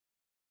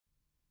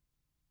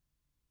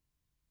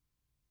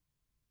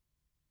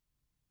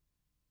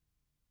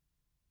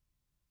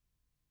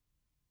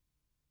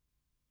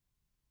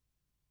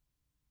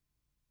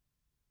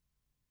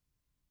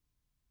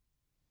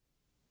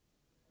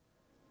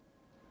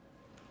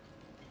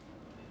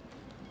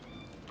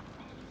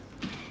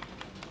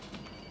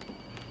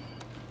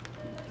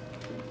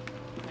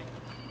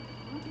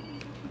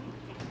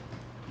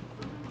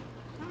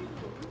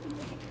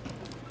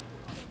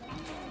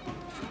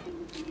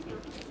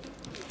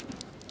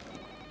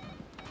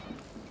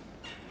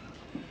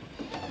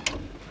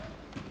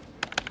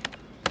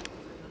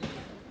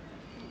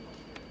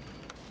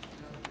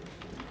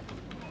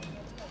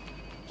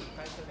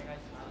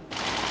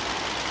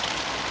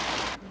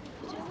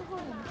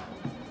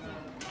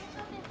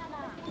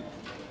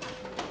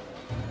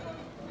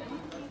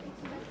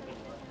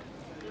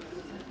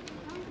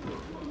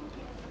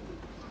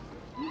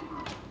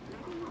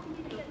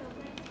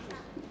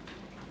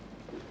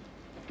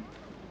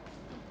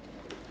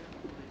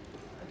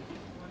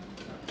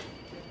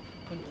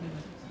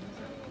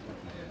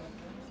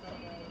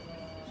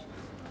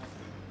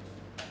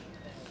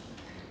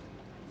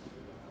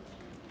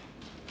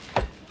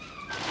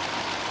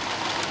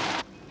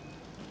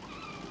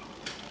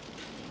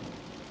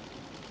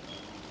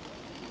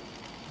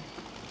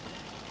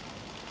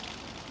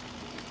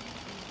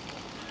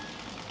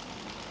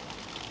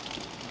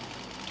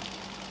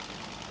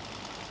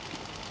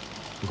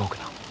動く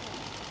な。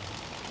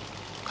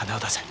金を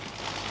出せ。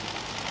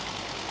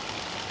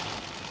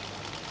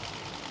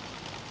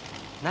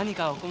何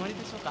かお困り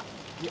でしょうか？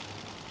いや、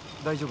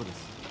大丈夫で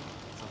す。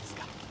そうです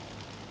か。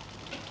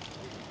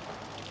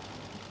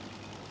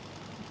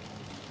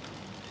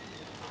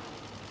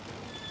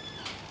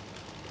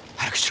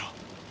早くしろ。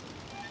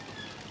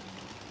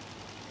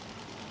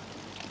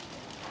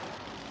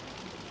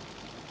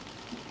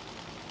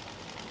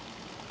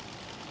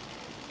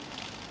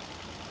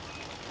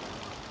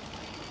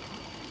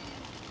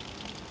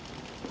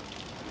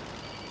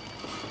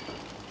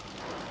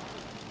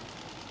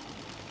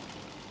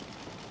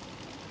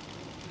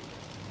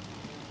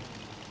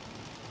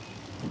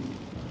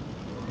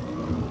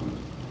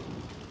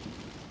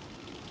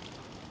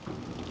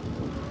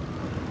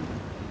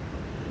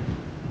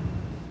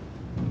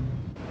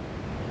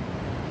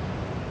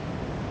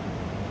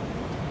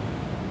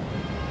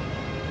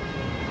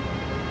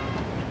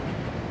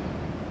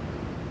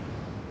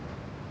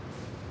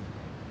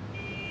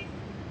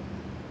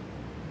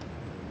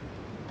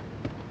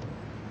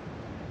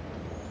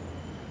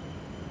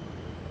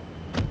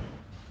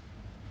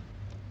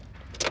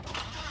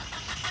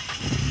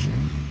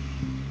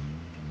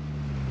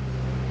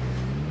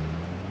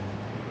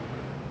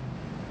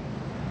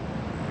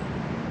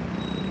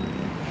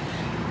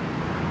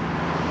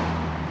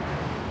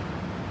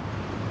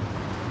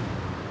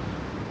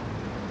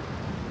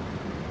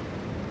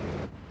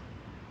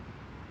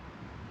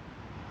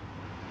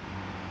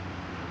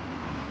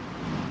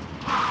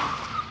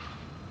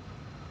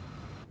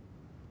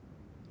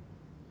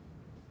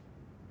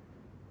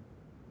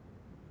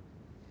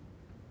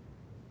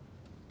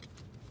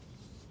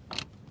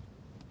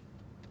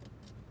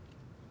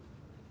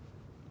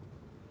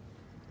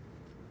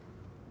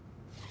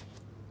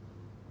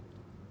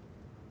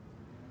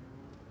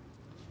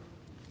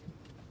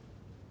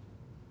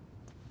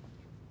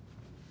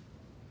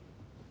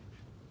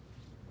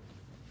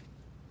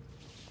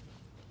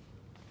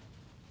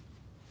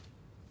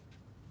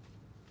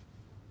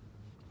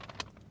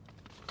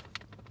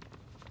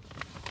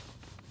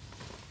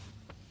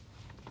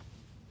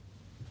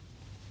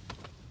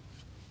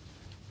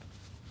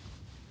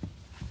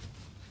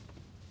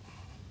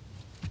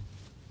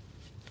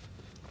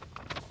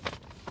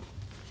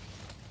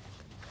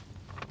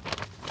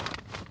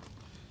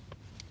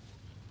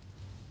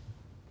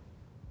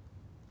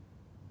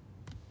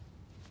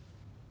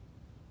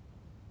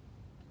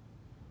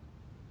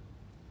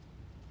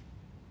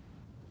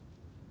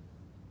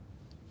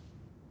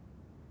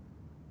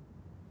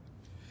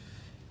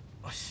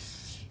よ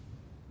し。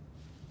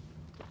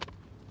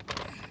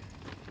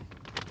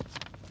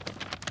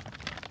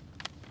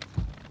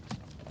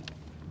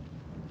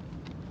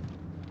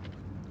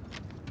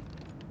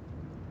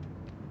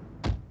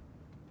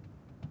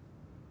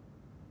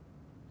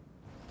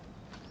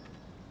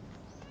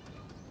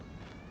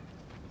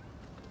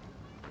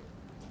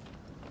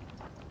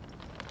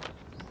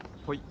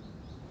ほい。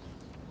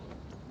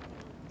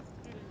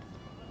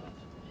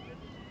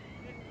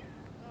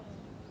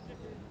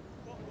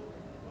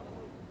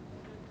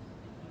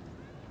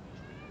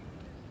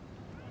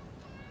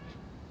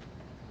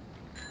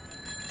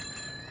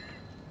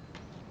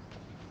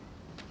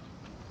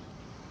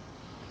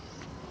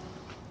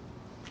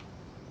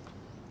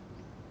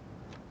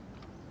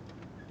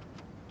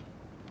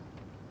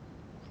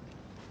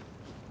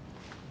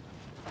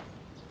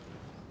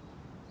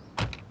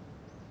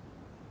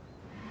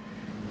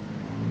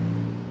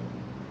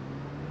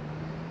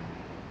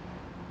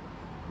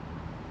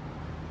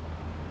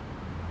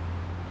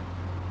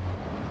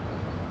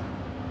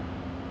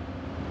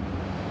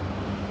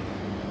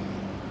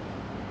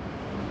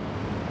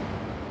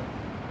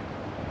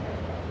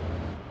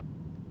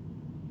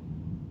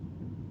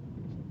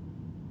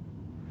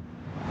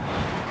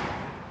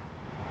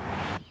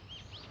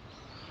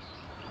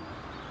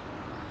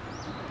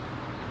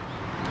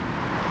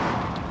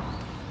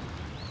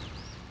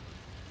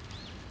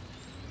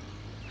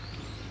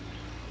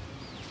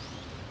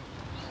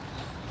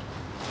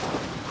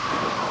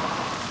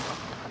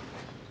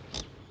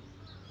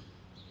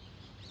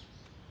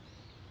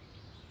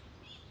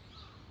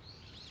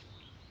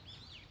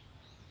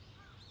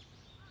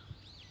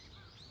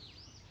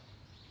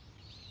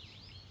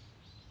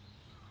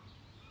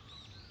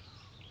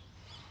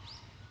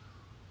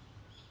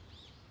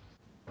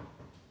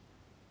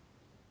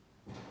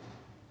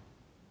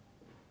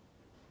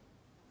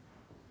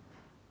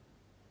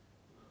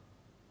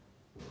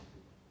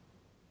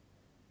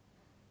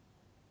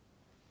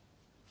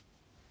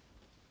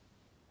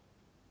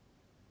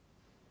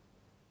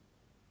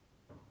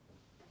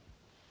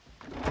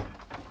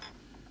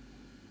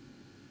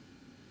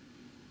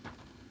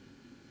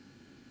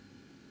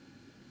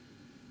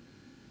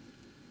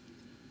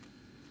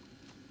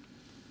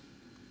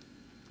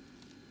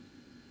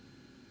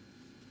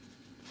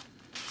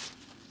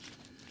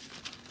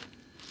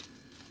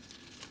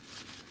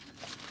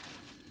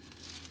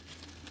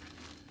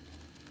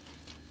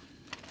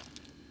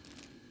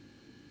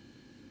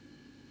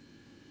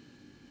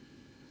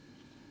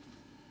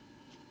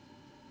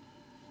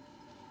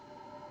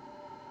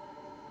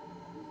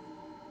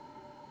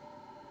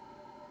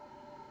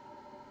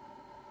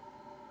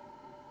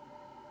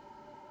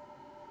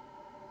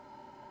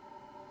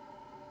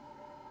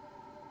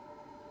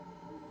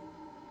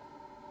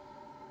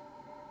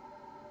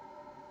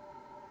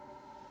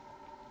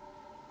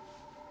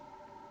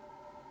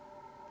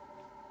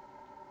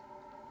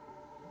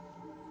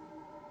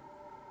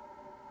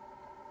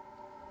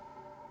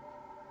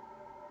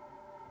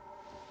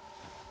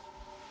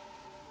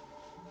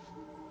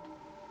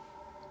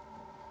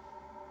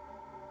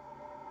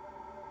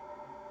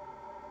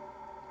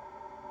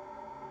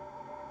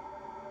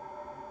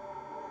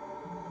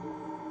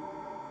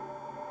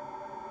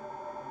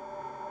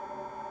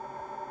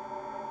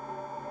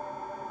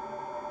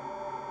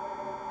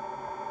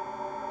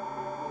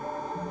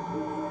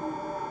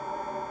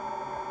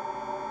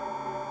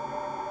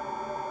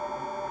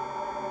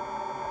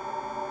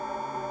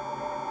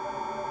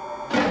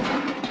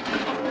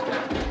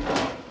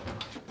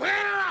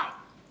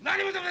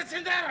して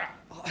んだよ。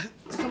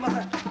すみませ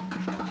ん。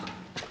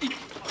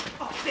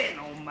で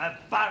のお前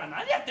バカ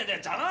何やってんだよ。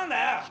邪魔なんだ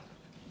よ。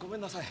ごめ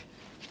んなさい。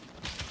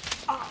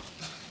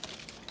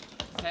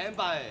先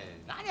輩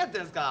何やっ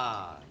てんす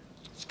か。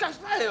しっかりし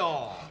ない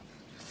よ。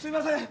すみ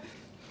ません。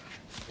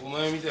お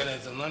前みたいなや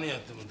つは何やっ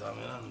てもダ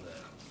メなんだよ。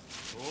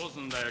どうす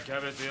んだよキ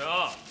ャベツよ。お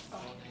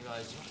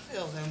願いします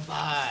よ先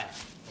輩。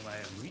お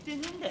前向いて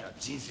ねえんだよ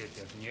人生っ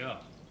てやつによ。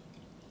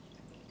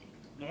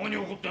何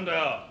怒ってんだ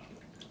よ。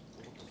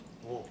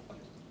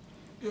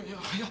いや。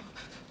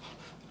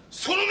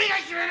その目が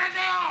嫌いなん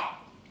だよ。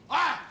おい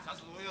さっ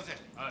さと思い出せ。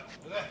はい立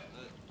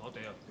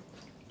てよ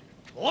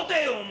立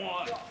てよお前。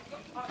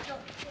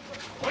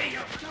おい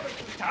よキ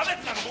ャベ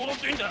ツなんかどうだっ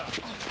ていいんだよ。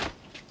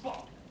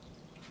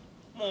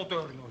もうお手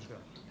やり直しだよ。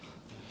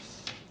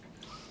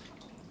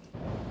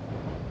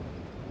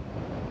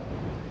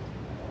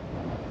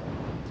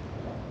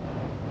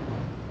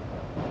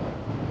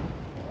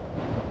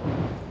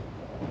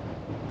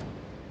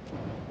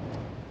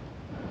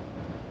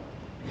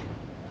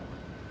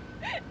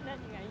何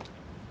がいい？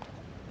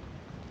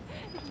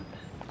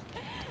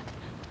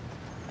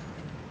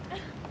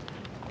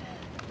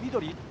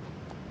緑。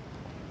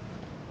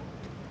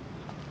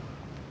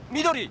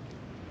緑。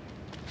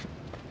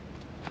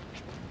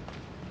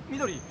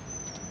緑。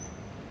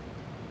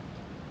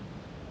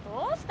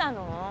どうした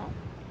の？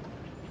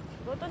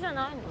仕事じゃ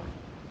ないの？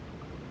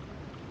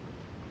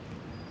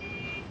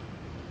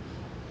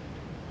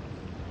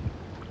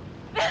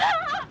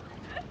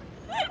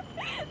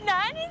何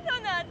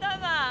その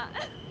頭。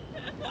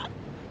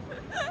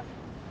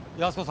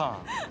やすこさん、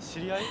知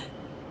り合い？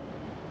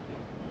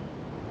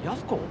や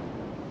すこ？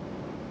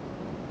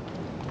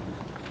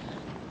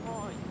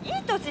もういい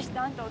年し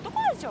たあんた男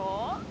でし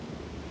ょ。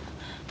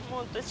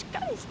もっとしっ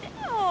かりしてよ。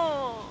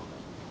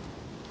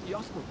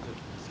やすこって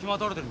付きま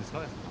とわれてるんですか、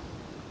やすこ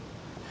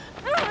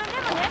でもね、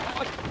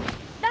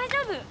大丈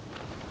夫。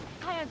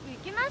早く行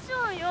きましょ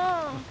うよ。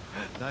さ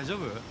ん。大丈夫？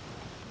行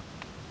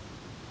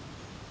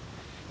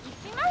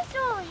きましょ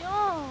うよ。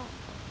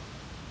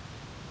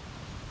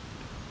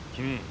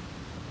君、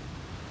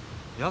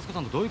やすこさ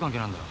んとどういう関係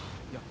なんだよ。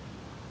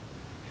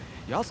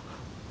やすこ。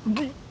あ、も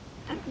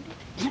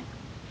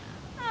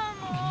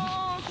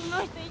うこの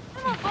人い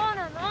つもこう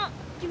なの。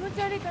気持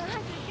ち悪いから早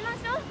く行きまし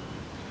ょう。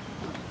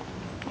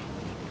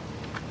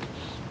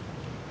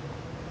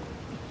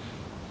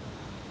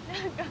な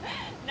んか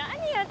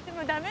何やって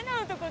もダメ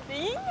な男ってい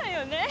いんだ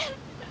よね。ね。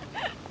こ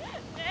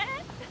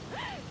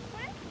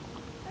れ。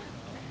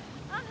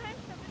あ、早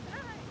く食べたい。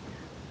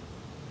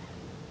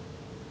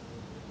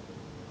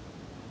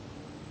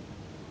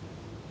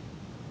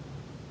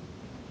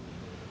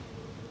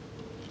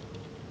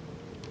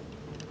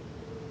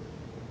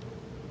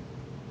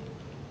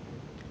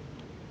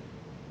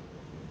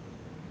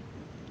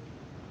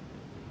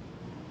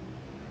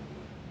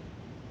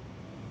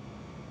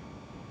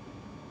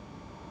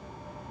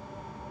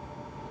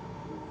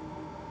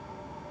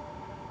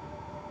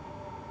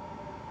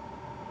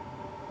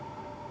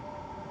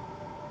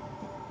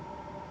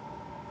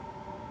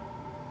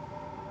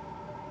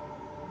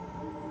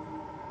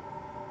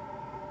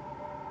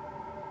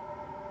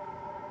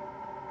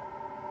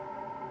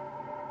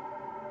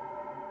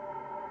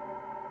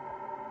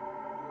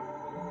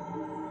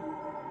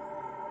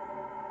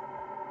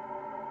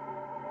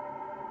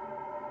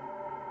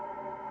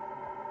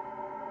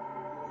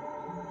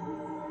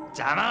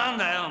邪魔なん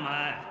だよお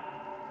前。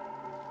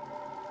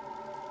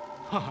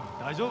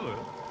大丈夫？何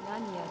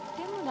やっ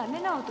てもダメ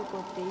な男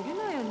っている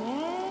のよ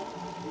ね。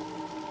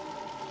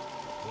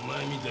お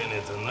前みたいな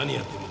やつは何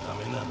やってもダ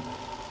メなんだよ。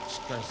し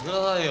っかりしてく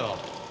ださいよ。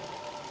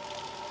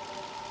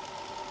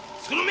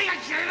その目が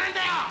嫌いなん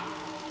だよ。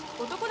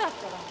男だっ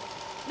た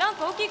らなん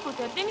か大きいこ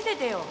とやってみせ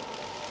てよ。や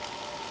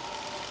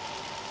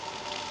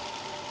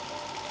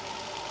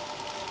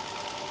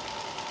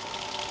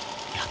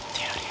っ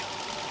てやるよ。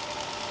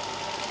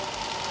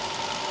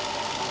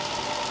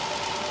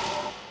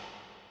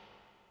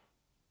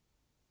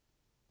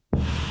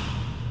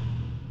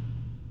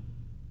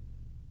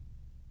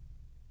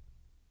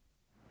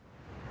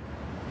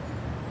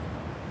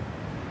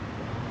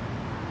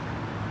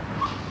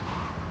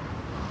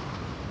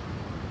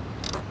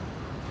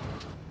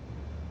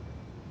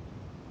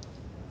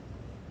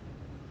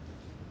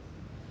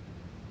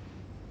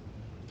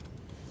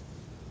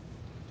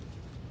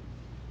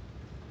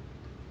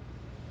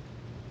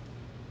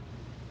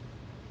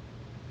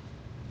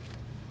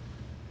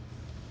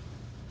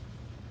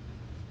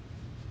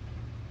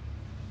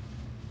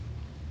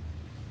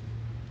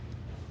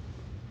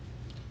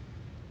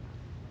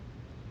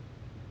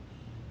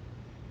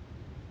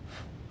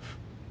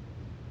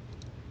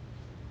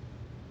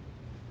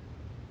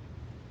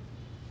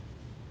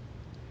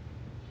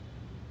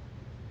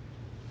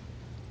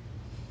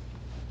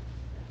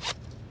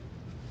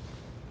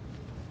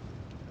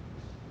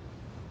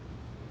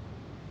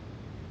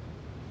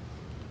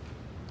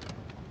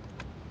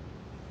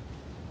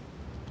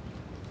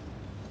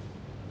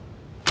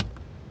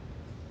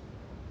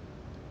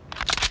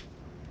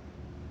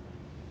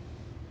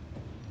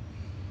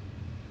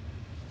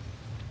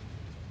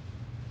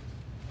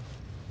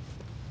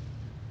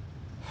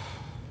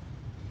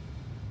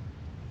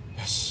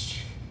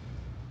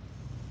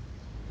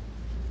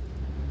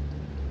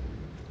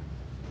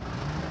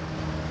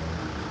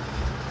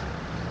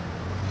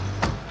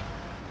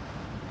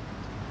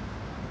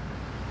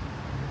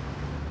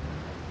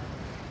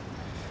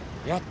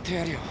やって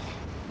やるよ。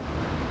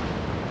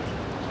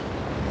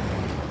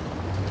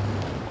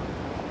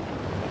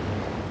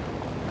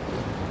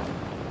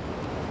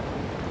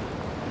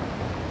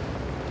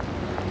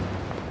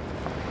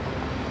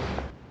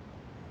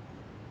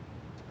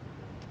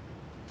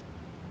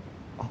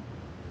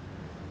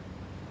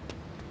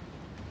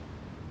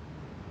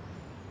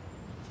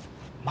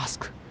マス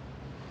ク。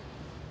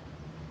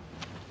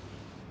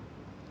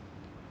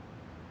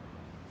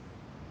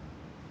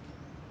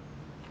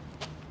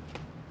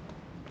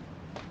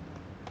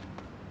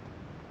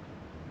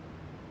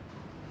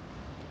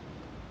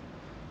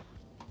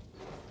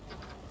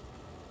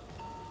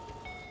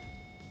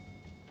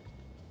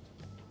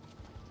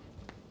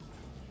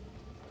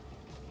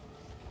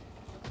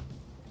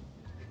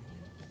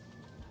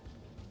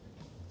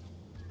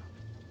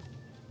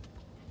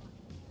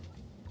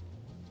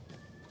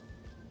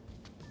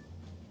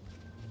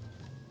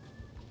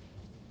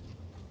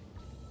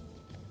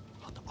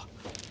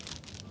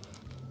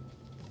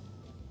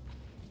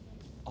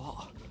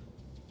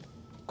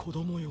子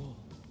供よ。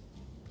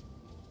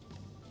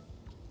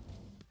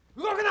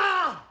動く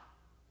な。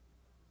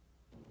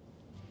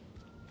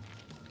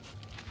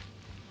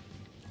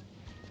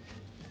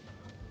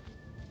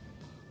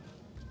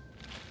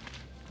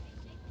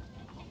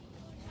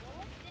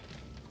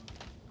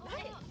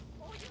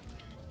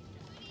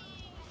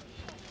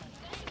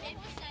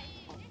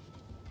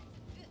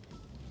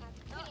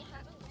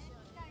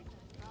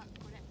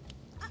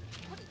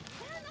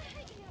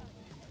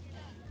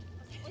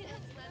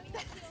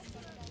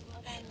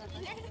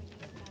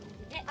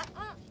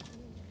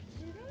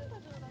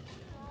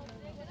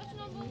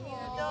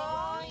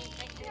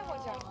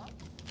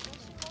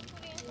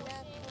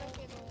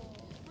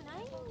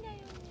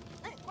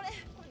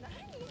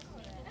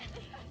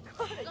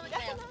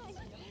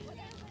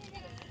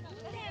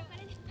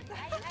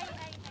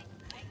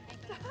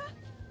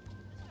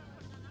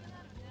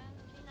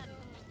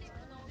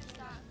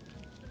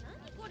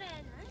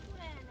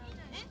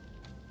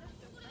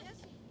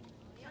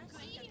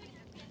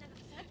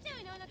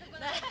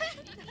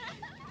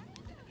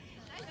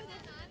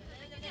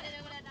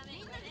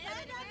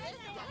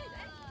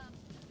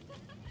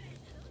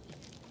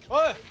お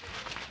い、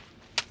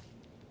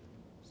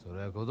そ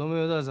れは子供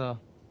用だぞ。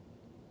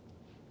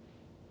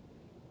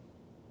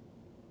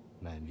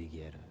万引き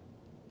やろ。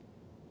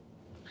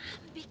万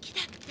引き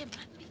だって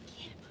万引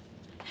き。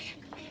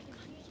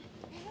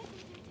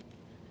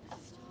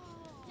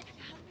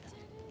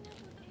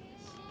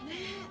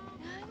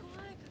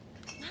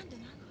なんで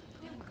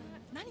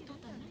何取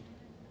ったの？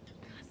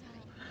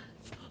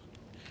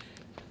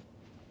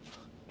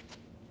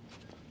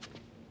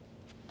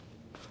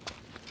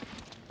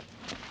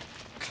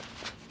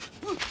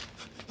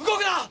動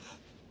くな。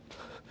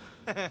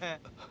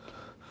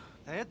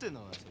何やってん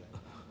のお前それ。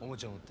おも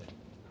ちゃ持って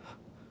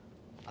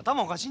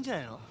頭おかしいんじゃ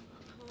ないの？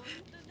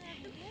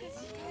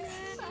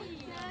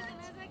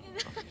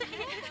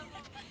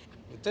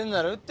撃ってん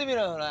なら撃ってみ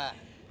ろよほら。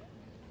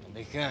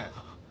万引き君。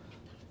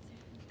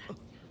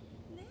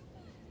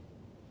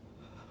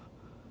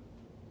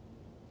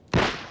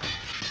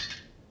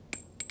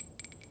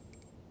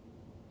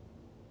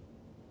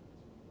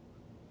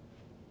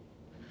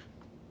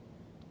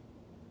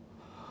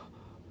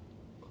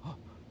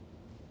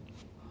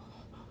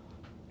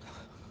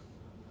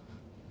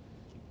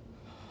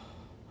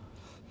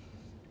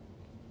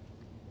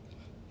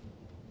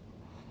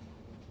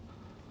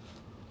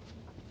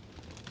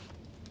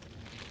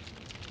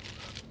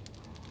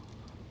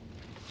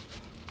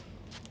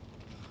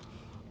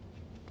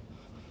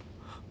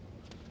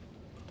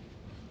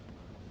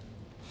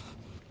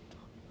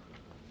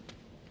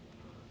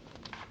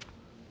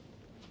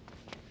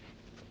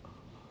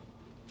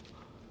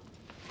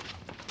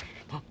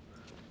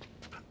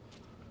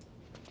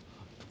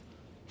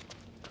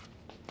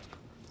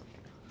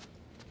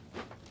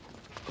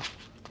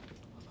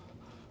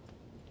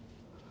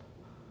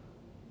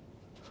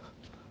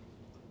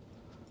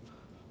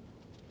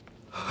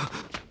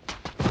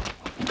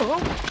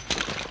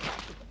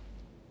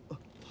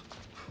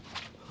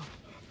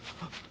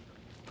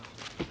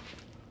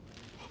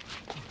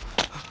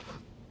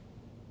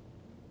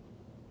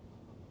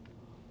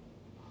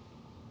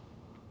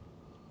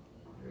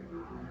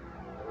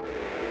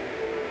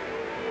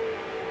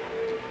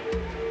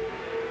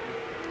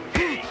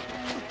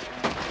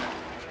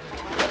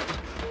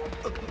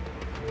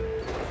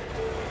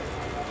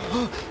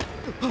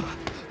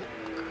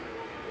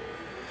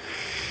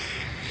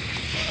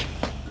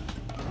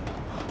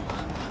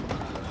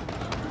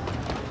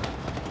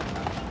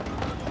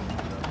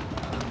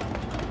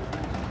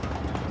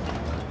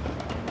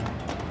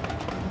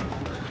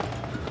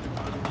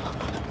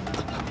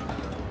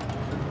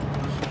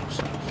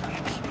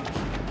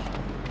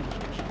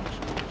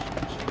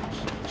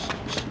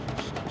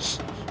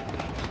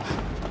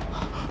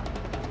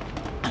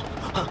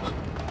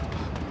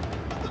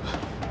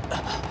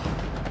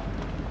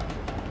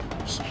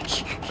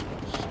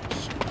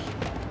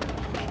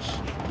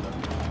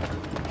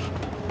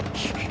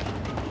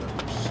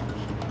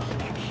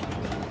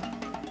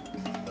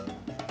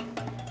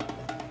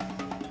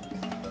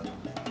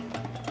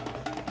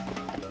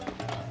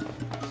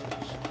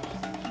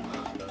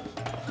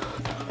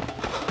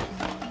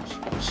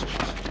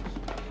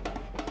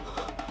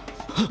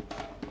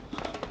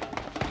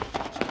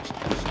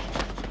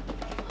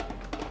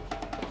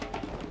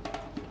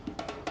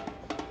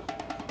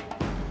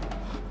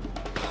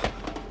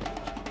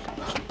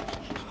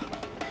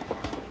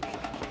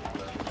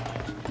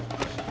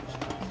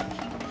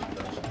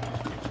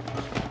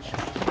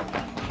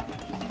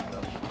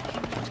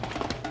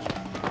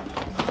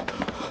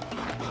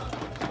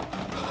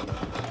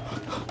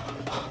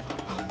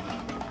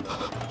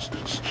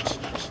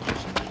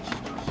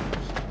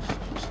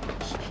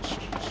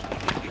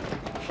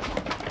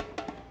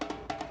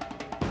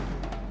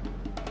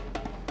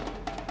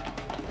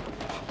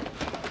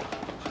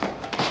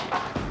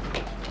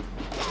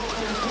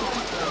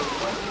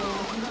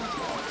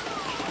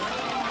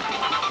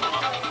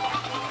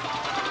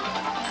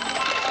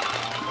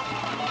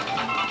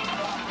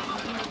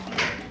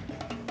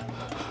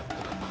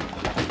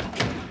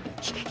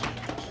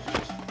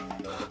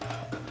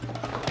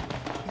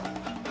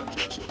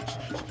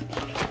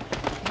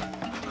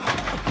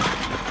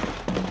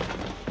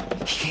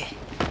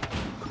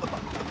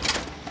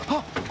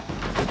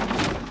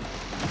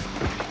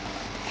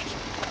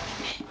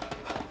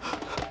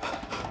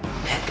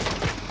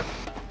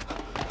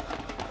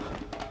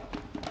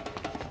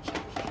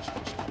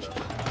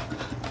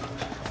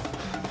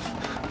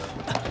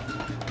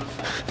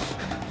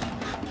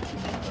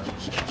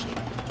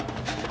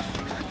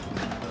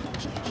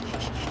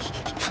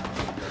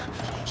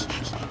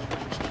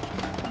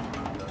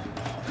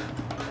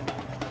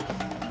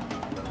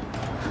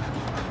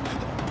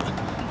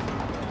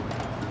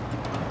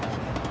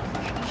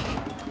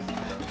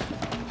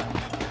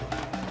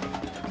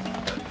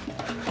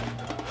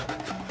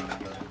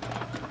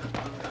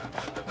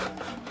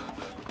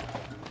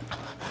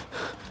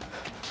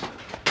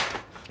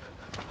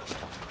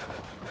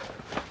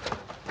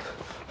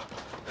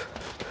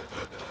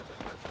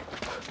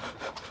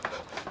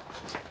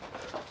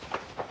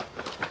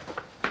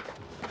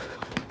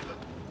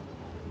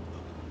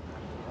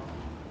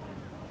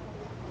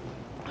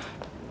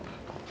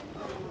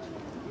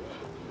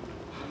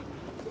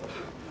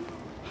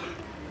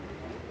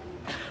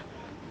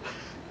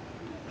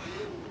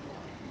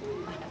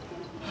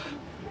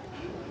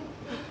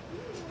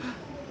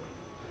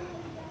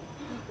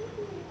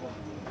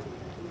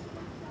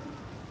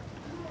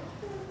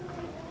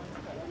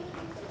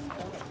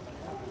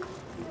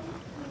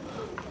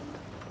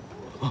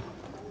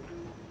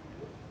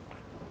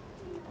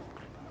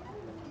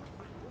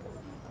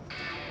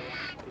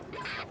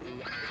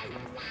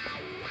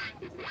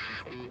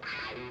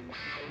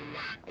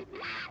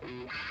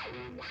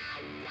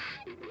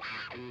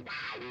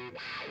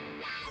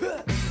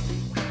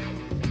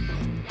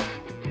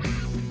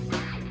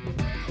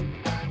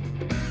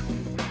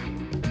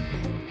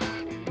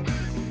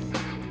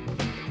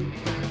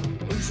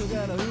嘘か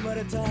ら生ま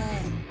れたお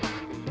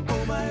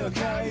前は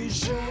会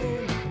社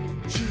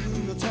自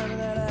分のため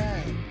なら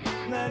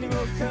何も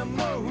か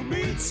も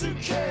踏みつ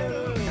け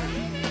る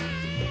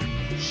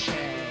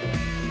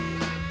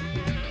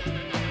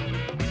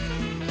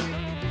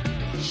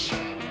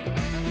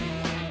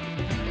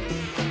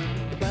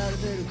バレ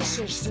てるく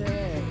せして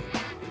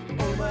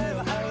お前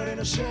は哀れ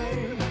なシェイ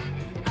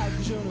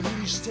悪女の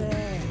ふりして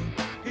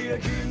開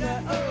き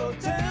直っ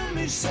て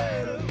みせ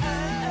る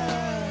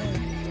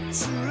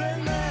釣れな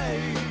い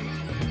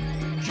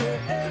ゲ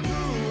ーム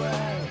は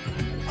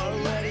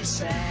already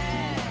sad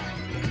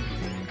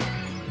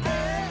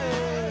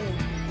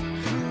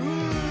クー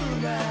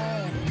ルな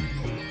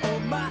お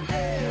前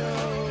を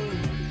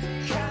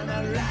必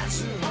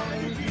ず骨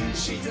に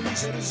してみ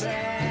せるぜ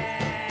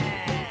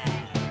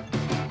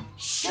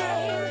シェ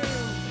イ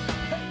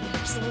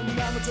その胸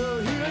元を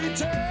開いて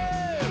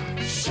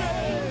シェイ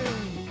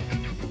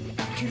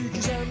切り刻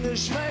んで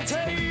しまい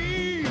たい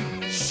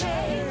シェ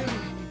イ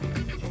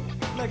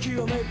泣き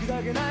をめく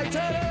だけ泣いた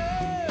ら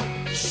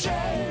シェ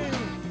イ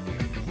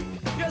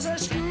優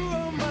しくお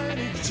前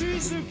に口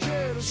づけ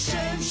るシ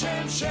ェンシ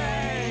ェンシェ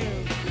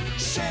ン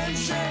シェン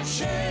シェン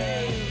シェ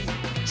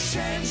ンシ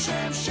ェンシェンシ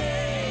ェン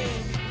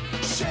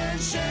シェン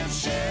シェン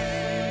シェ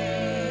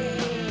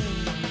ン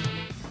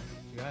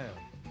違うよ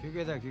休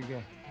憩だよ休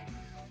憩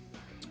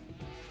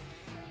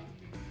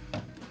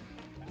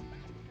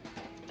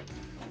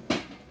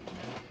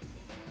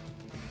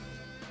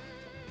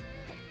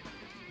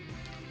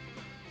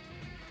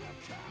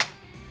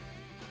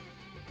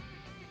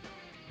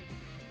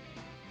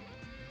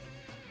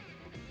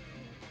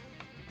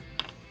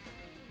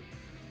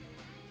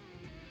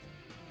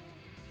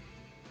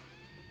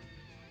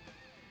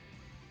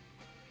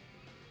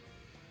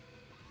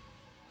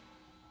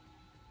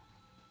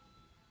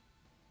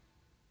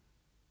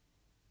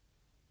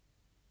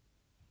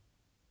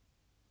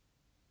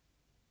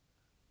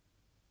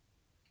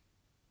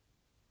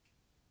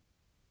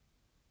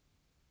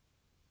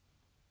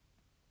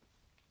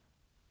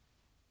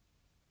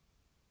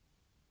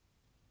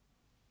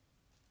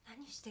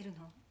何してる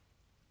の？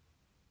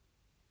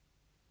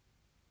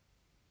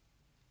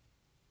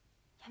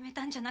やめ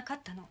たんじゃなかっ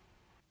たの？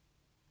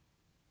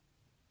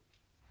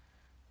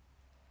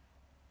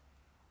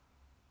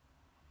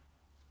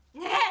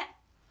ねえ！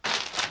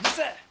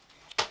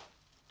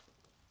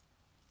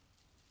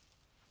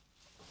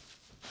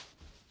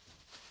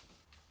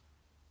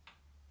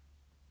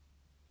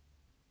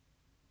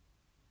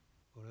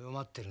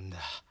ってるんだ。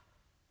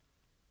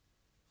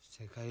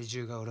世界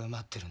中が俺を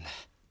待ってるんだ。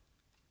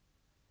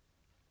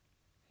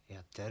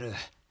やってやる。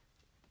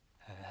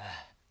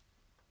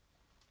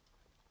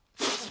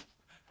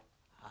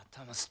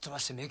頭すっ飛ば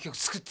して名曲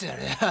作ってや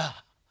れよ。あ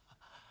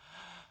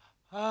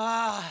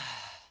あ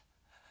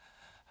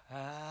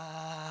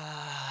あ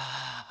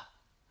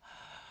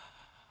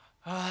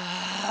あ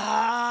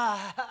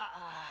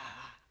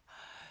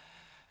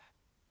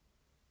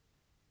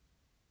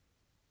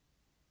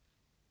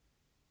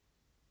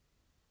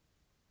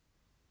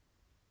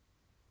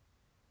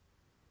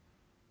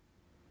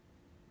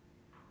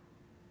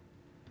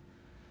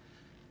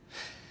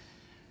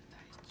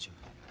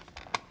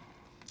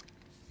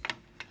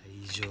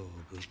大丈夫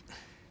大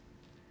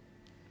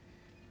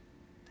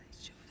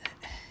丈夫だ。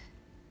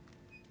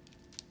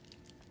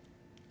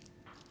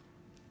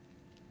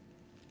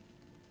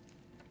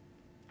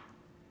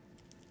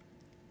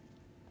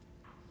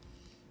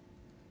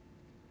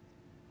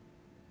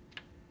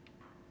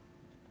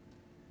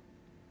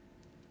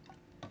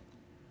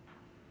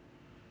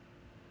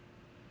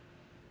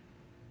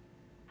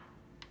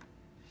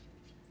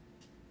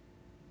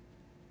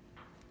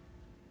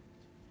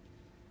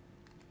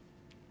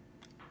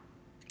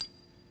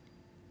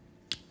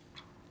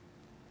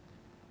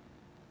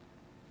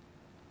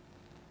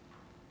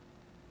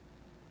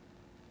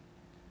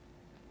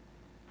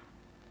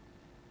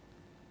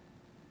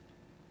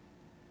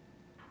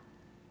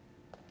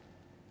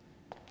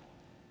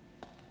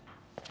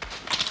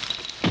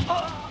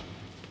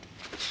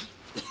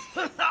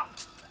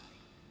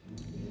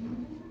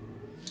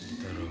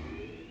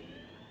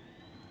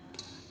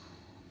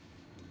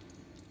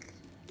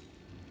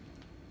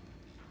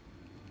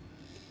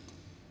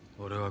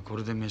俺はこ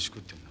れで飯食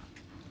ってんだ。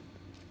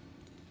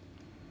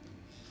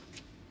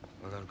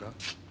わかるか？分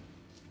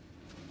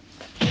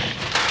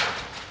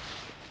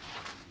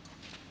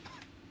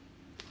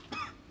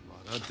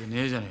かって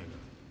ねえじゃねえか。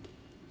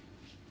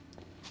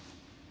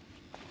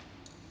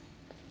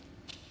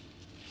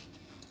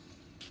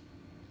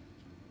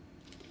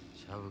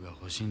シャブが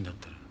欲しいんだっ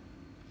たら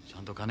ち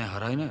ゃんと金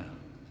払いなよ。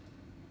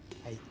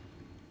はい。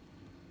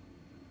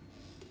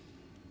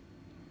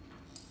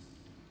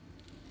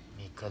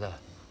3日だ。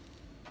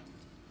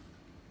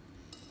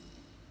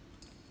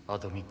あ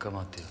と3日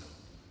待ってやる。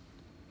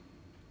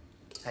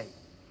はい。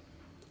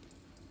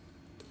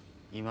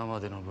今ま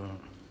での分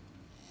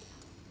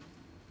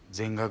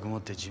全額持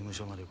って事務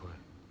所まで来い。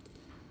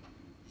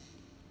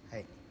は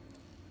い。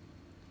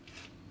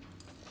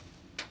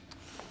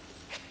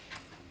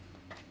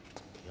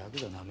ヤク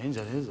ザなめんじ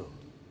ゃねえぞ。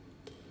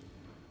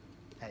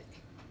はい。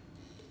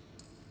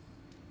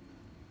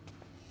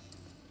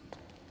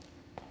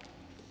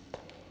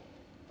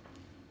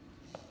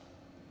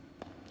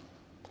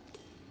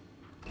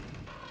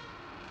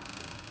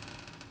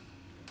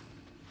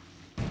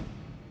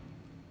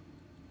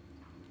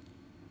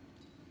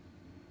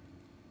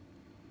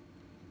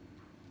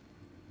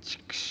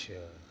畜生。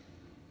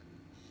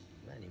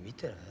何見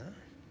てる？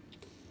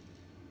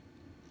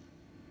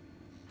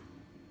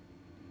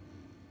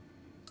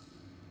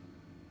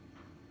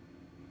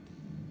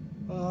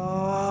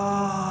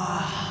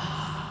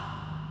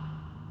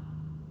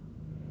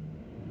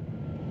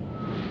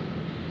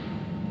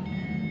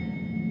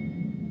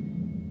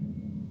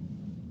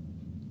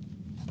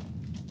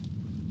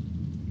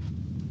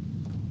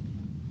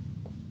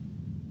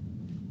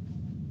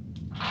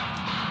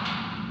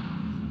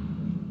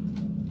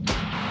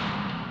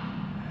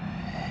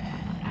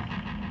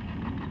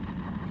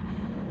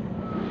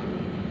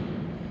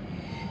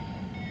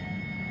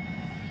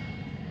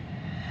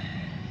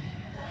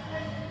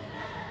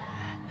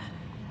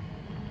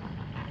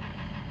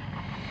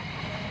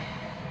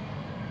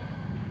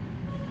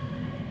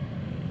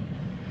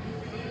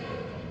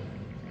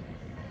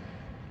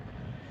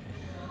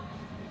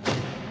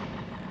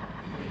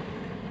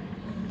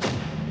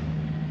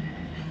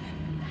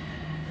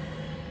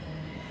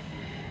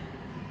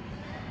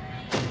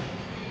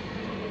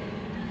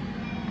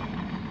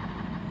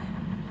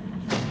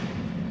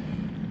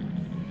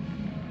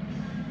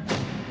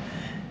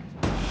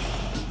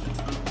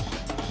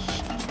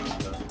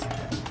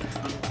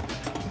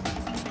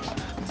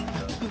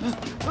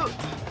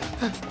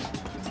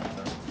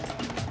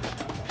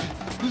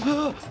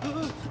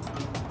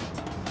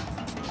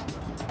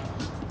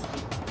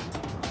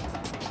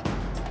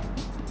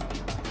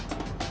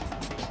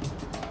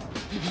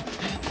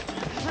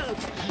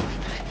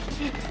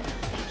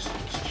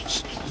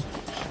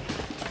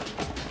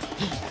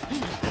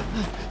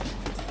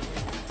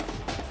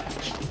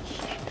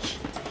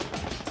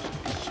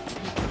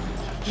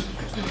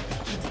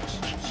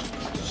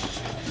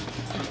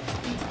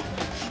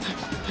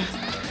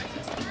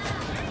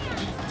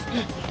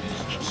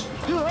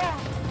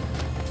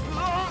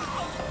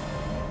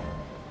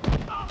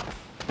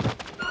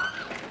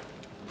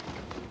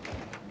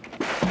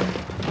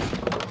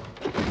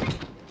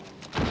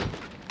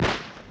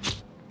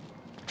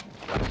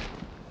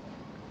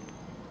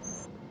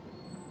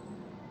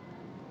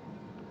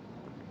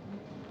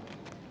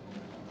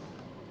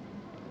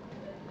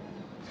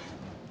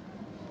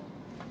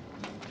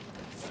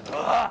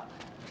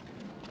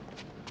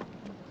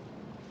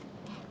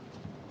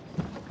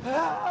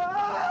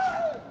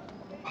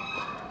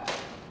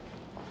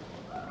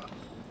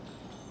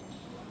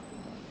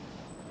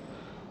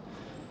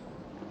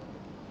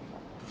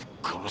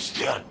殺し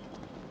てやる。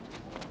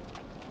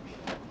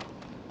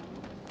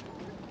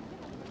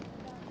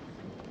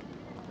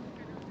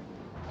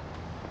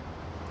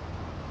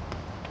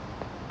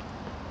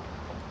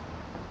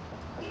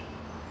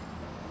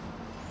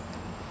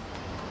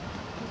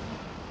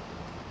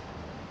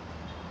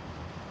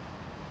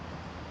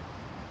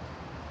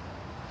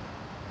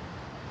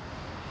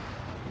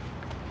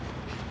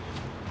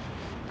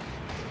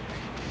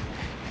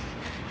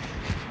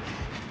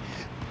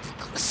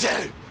殺してや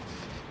る。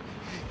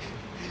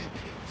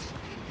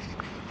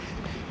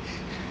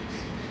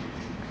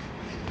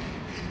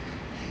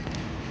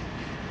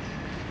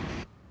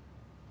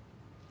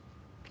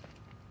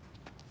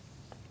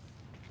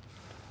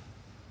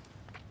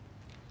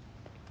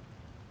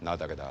なあ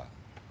武田、はい、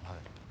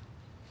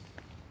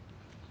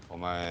お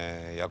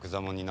前ヤクザ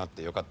もんになっ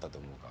てよかったと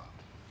思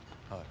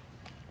うか。はい。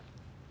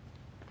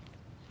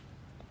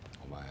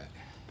お前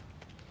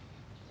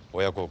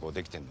親孝行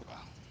できてんの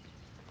か。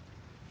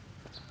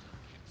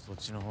そっ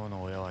ちの方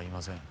の親はい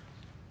ません。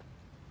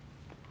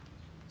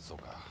そう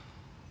か。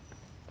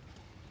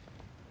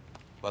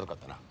悪かっ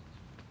たな。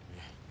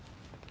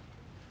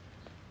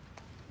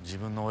自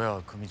分の親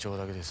は組長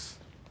だけです。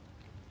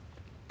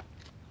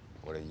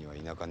俺には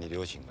田舎に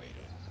両親がいる。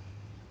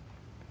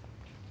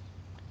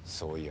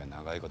そういや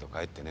長いこと帰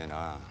ってねえ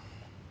な。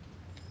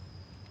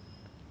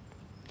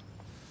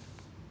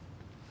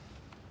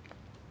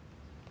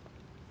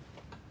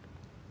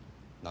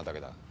なあ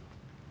武田。はい。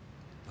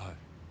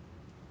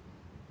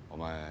お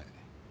前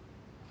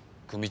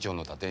組長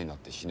の盾になっ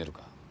て死ねる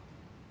か。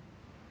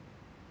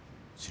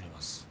死ね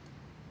ます。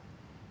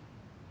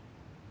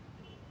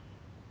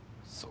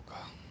そう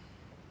か。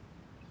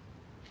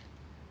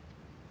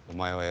お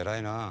前は偉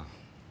いな。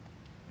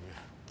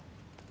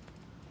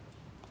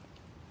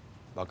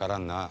わから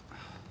んな。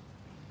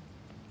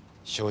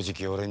正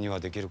直俺には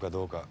できるか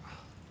どうか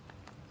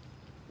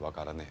わ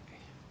からねえ。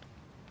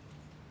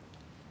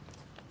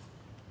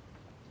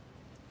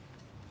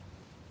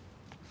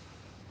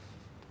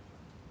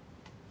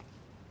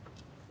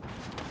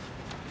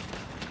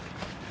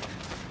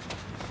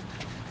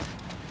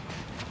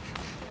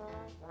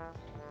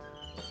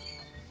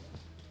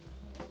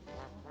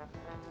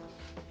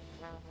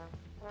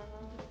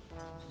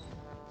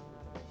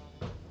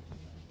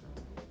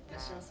いら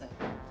っしゃいませ。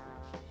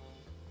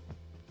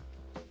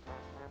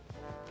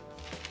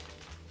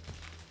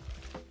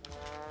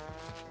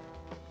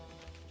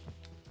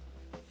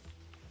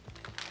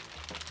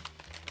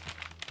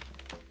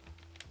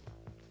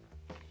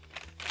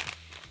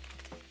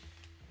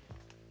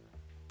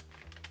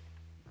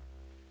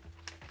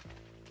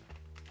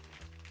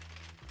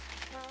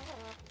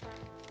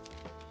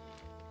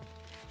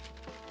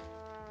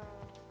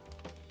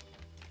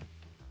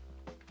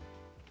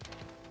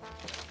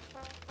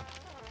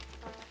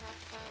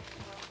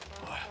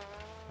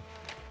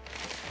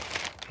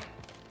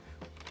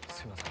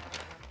すいません。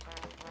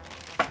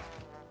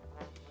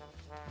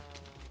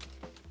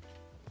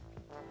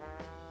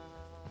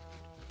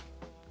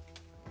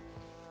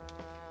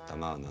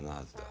弾は7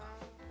発だ。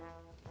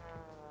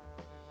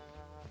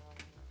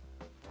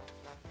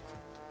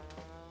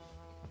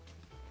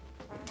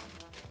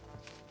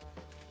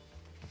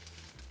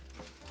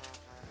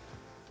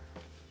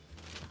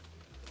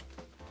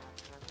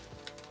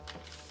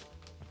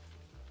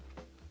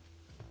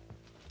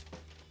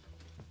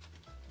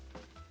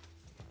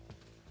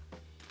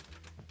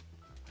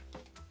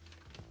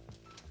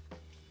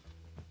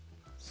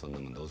そんな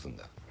もんどうすん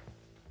だ。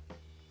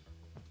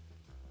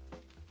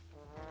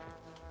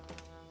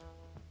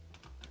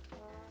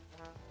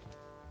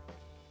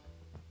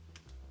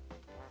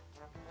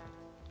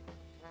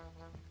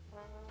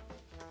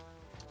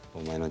お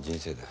前の人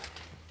生だ。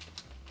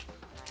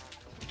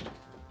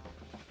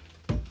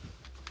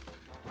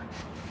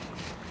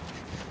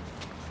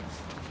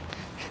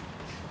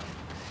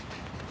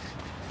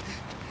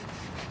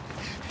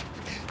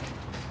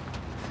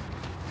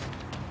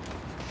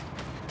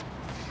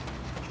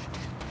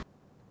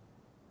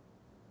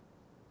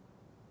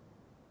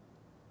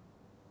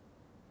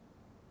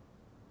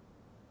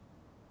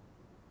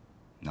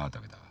なあ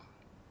武田。は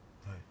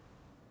い。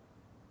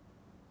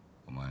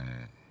お前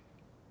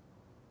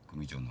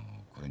組長の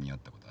これに会っ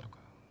たことあるか。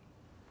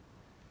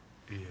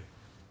いいえ。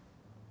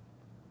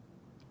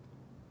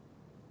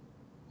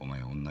お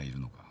前女いる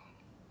のか。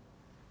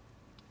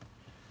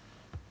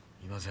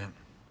いません。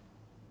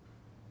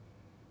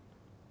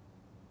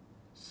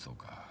そう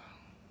か。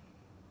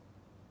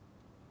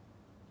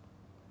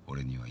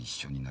俺には一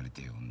緒になり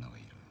てえ女が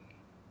いる。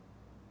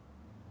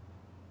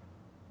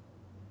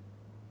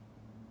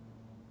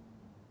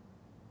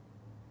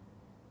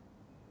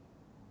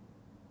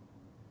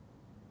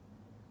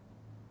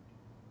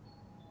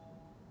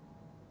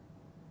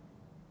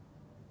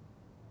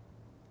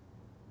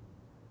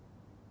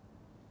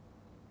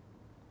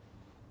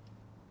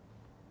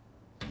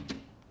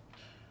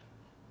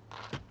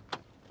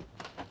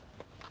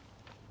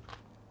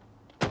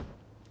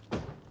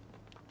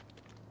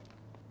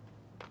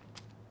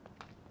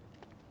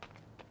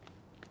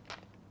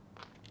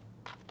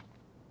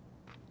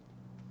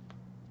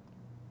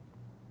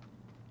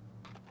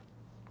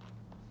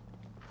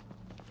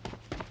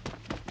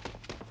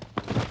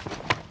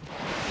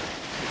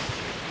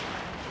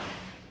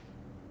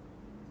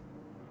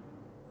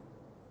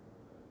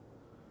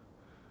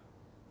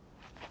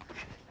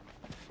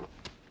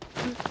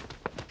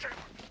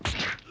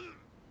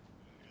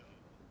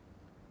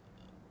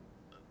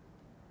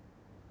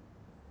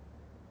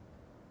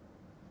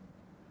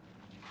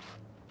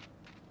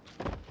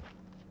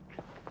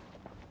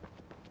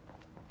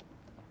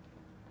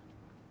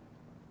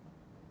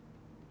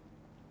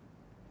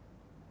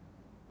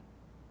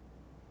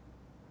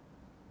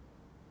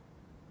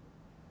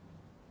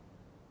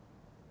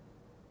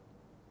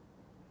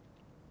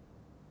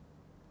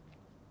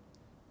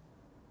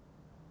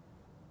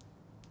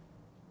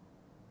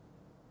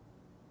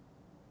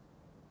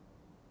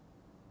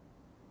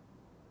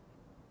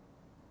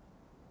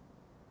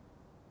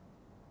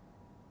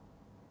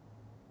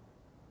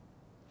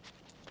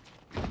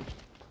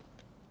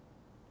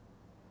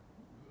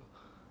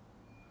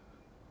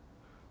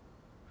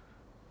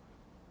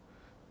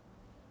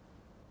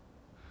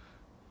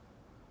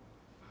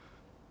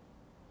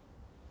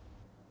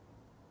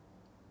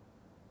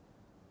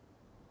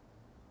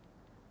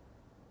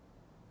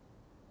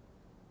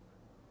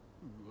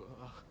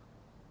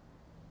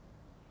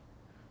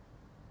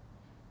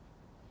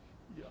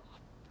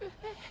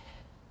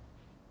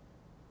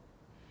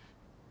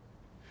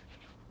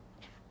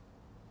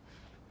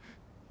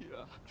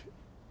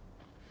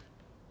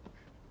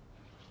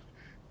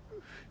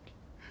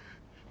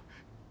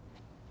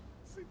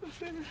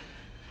すい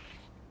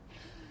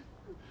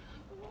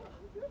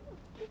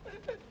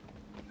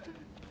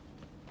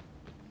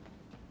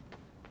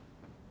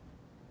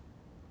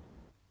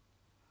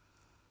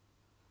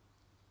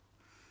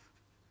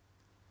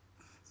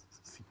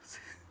ませ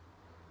ん。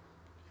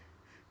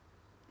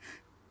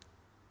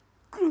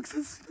黒木さ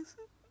んすいま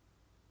せん。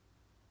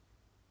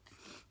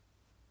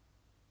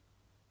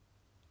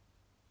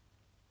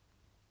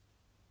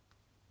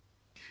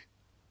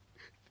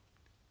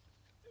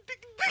で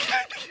きない。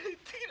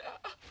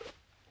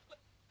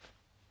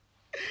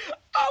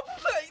危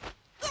ない。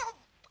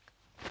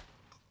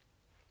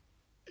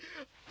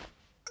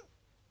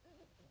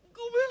ご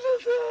めんな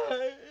さ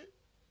い。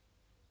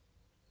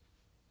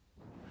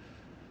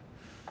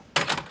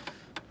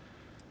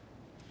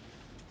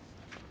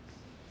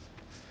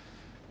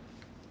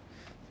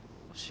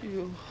どうしよ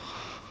う。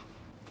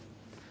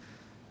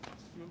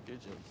避け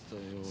ちゃった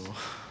よ。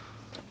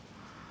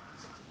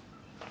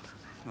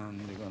なん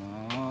でか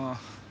な。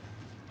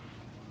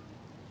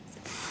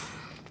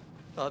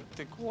だっ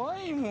て怖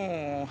い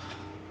もん。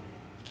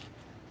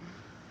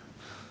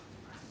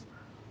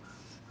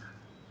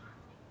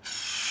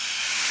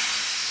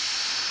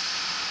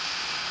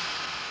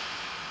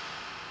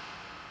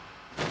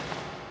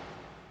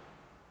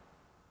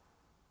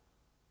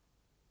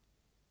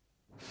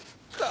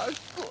かっ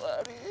こ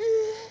悪い。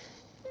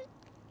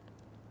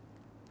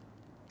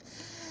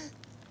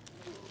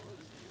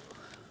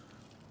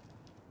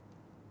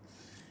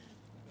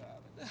ダ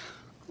メだ。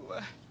怖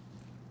い。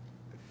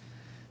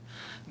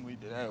向い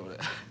てない俺。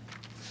ダ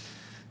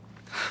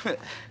メ。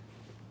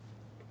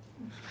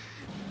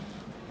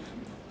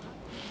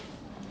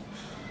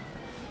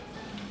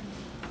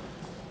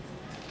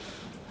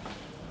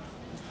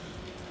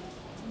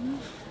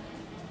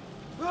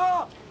う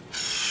わっ。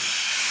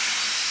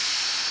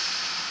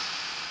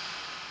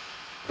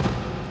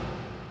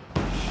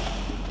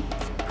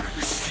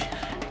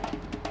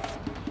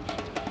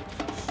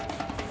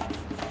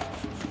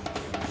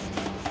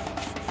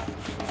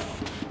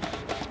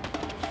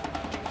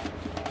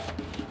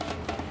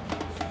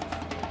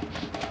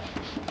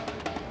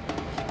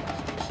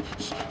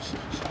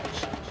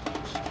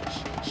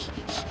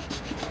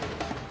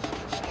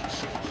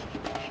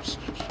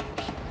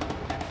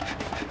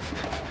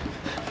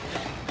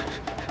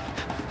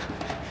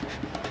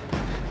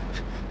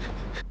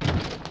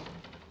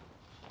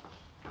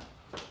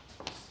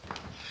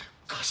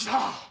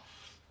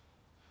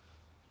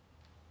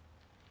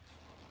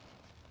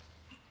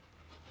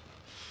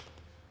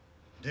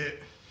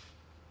で、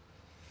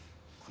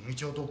組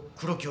長と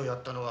黒木をや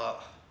ったの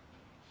は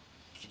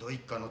木戸一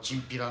家のチ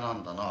ンピラな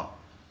んだな。は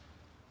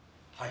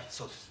い、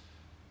そうです。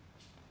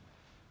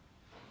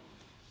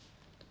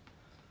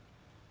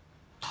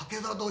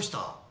武田どうし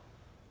た？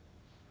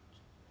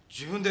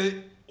自分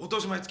で落と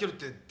し前つけるっ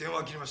て電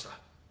話切りました。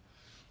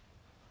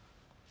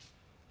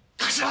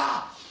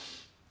頭！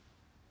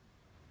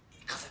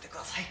行かせてく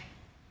ださい。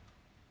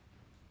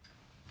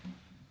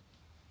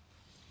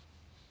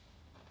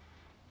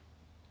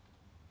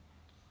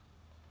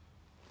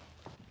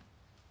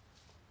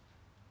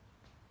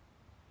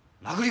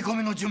殴り込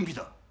みの準備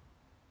だ。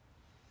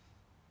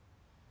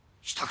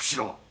支度し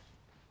ろ。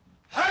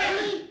はい。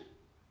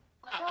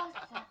お父さ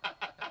ん。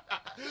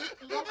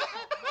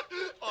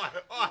おい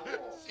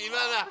島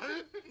田、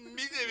見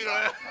てみろ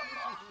よ。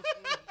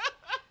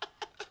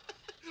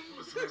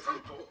娘さん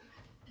と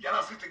や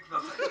らせてくだ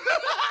さい。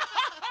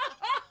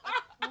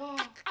ね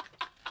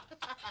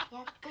え、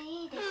やって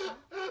いいでしょ。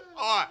お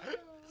い、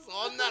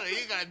そんなのい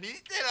いから見て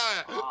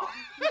ろよ。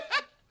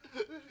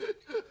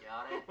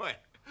やれ。おい、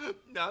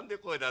なんで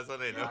声出さ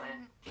ねえの？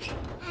気持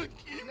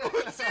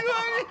ち悪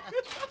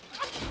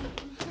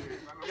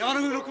い。山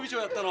の上の組長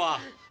をやったのは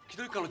木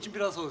戸一家のチンピ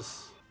ラだそうで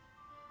す。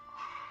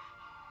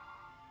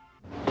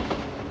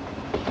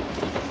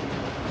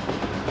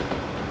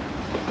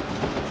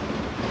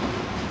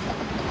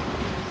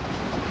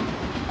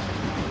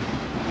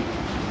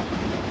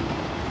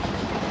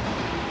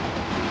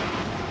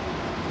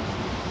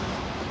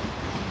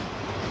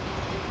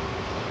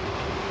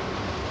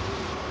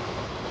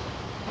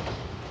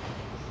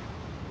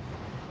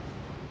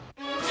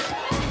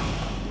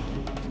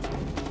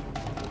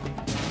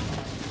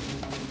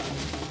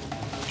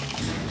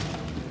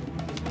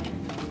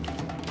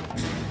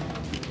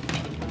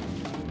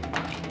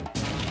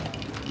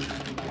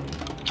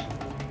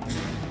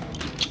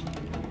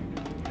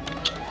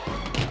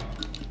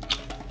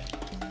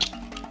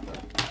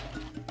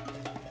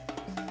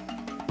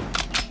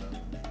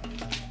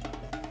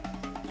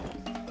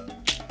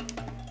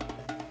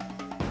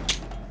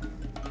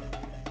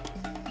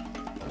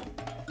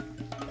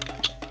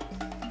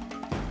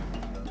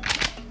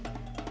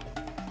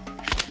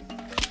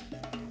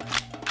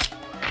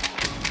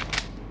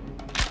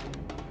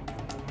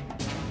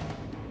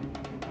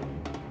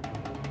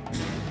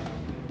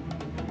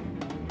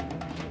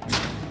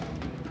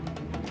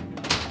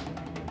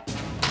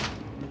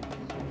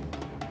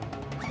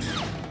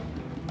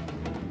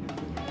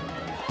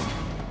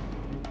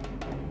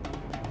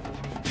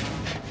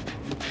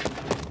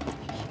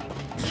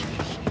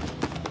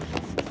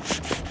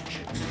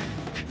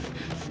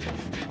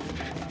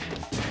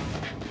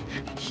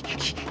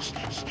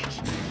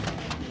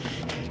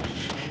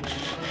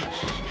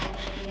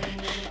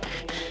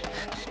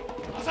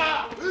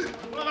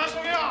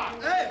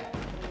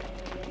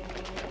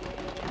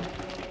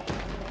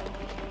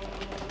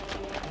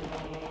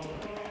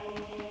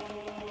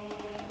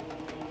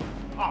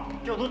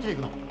今日どっちで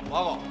行くの？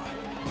ワゴン。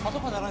パト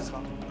カーじゃないですか？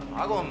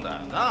ワゴンだよ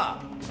な。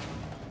ワ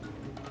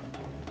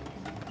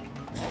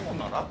ゴン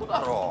なら楽だ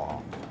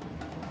ろう。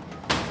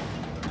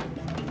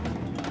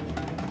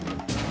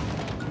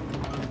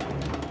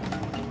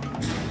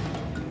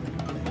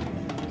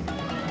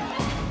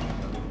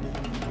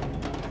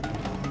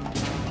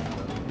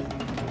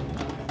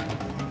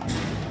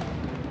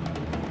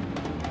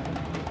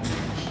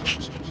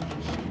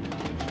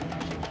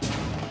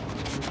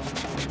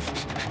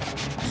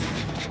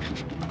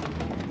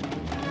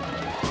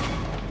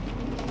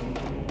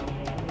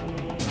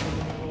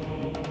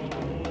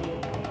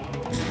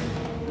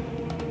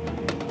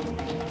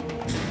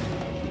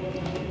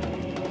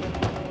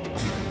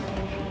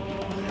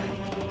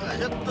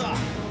やった。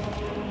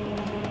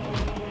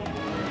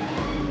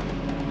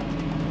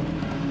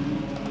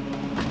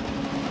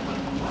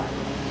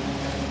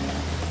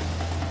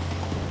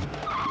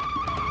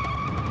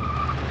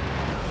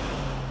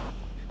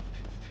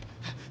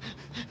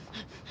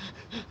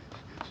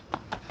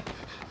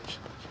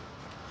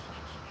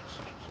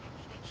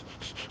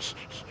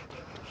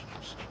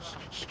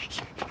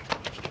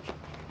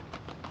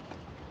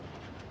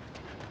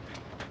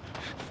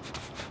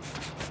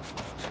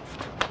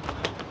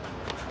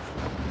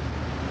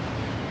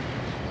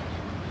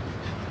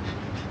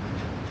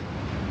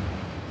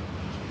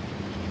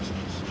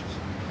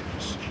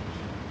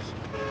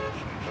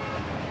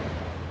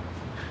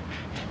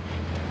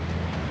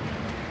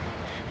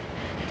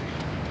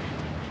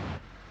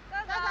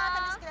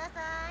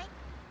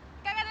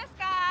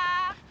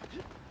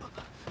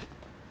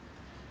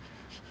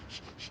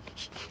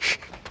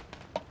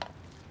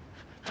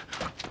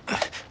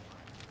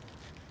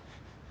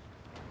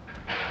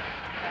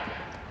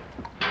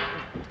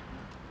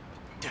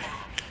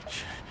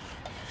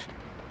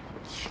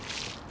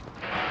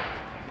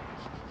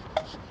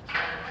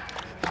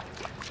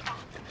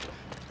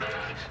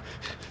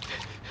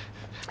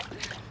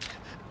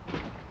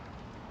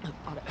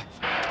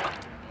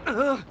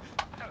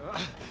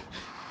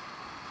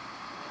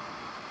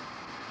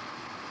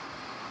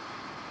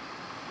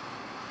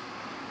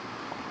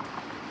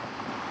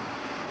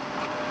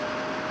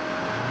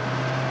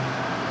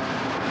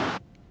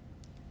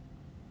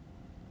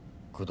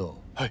工藤。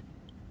はい。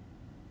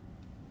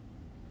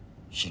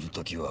死ぬ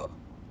時は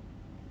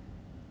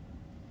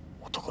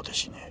男で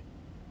死ね。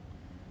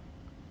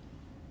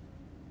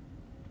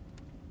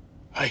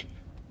はい。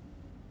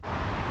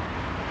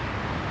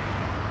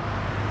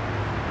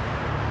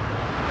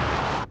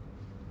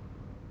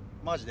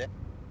マジで？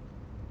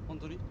本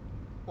当に？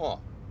おう。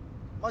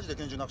マジで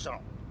拳銃なくした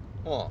の？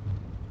おう。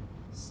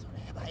そ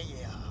れやばいよ。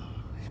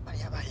やっぱり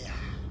やばいや。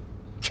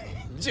拳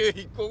銃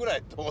1個ぐら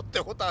い通って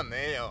ことはね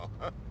えよ。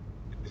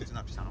いつ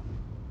なくしたの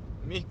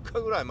？3日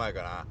ぐらい前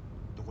かな。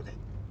どこで？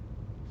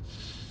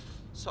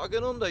酒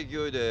飲んだ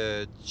勢い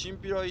でチン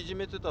ピラいじ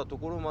めてたと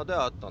ころまで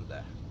あったんだ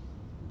よ。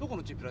どこ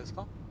のチンピラです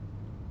か？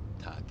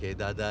武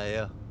田だ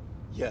よ。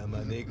山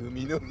根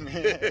組の。武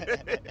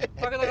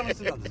田が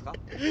盗んだんですか？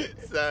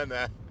さあ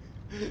な。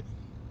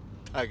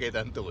武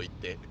田んとこ行っ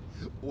て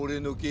俺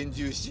の拳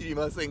銃知り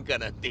ませんか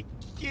なんて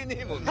聞けね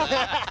えもんな。で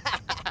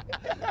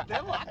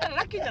もあったら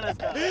ラッキーじゃない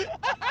です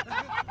か。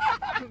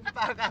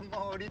バカ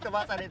もう売り飛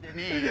ばされてね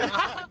えよ。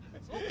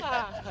そう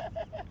か。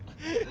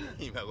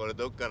今頃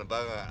どっかのバ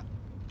カが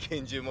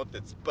拳銃持って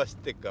突っ走っ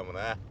てっかも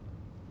な。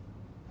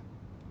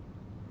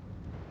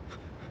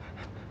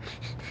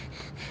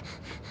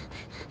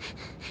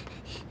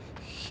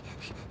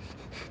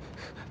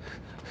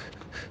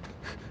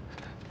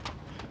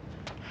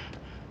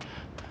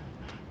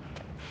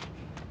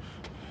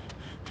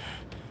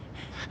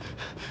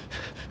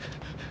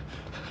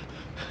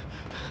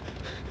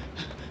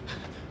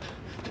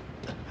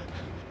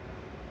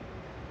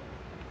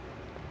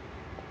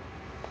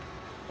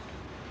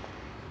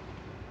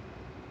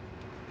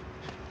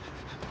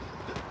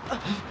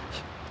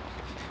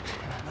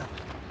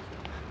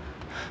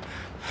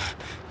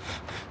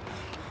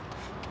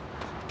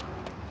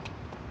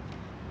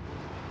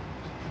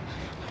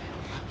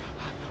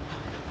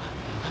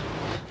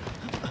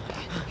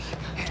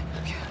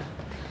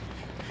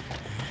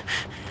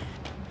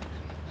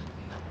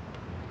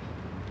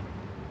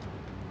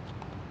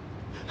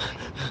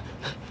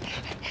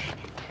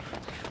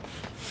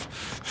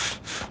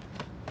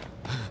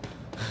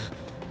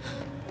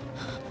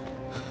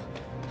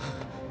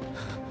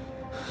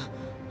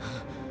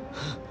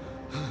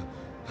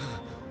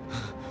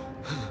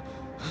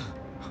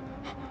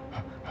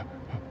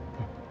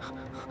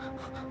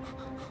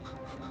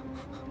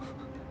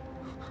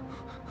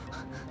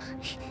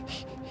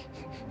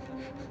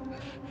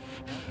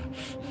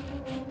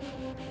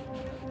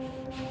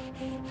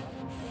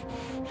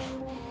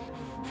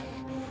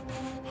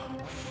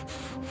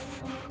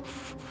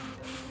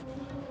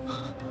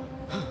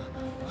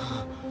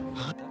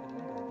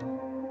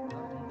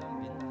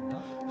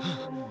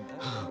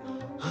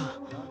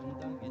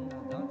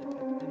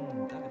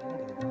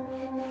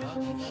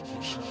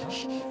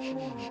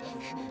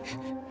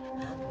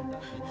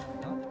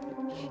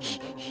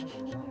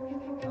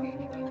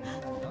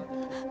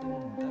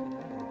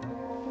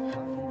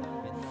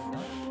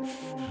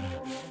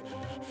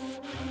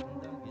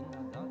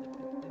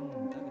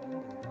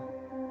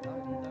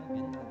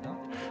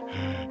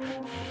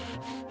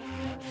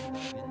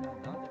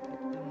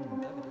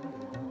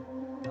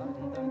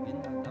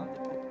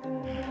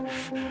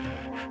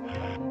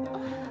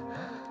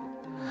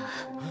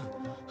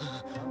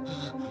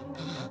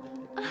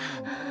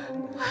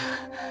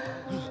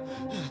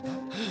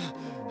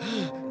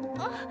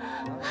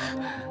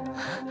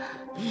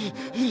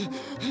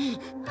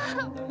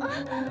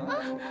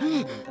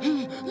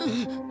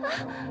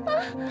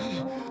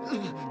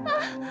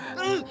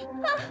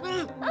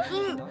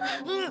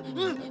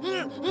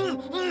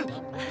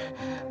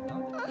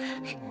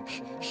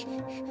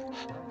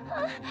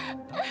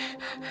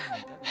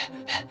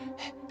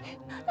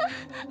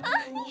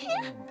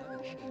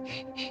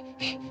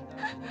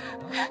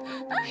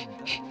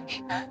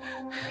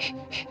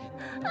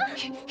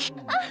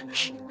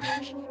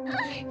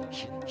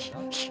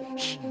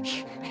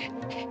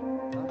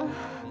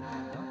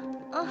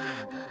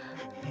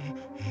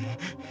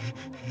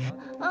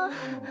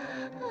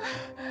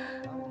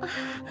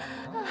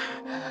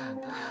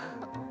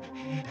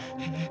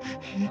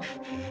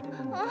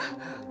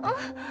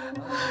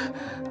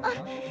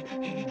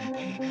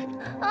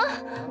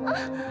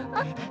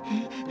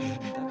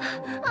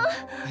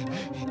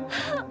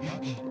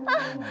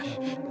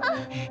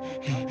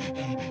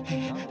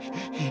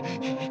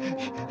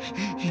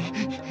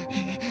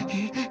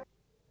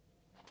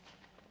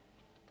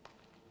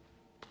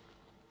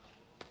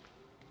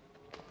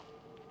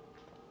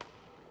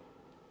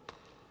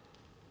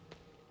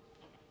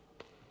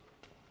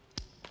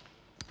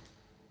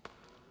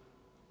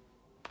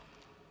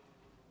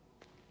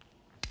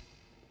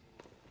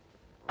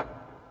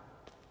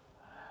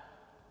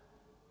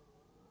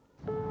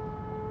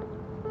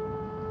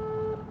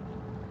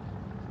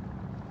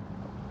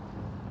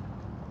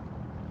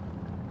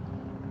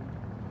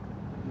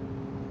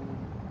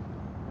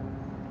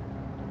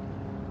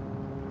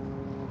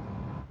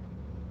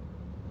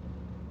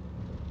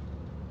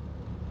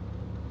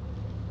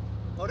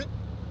あれ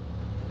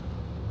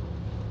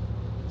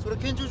それ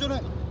拳銃じゃな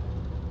いの？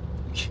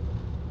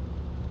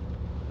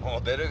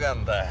モデルガ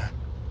ンだ。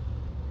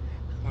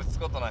撃つ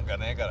ことなんか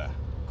ねえから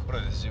こ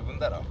れで十分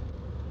だろ。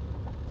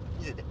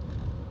見せて。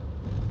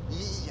いい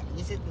じゃん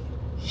見せて。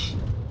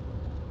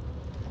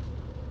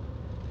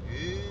い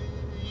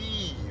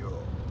いよ。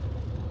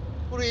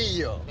これいい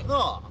よ。な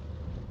あ。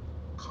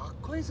かっ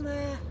こいいです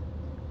ね。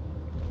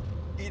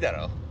いいだ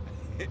ろ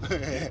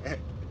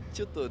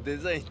ちょっとデ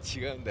ザイン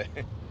違うんだよ。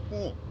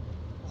おう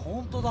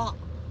本当だ。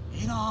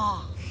いい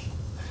な。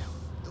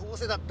どう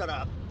せだった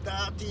ら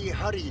ダーティー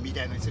ハリーみ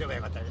たいのにすれば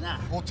よかったよな。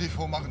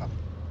44マグナム。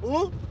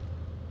お？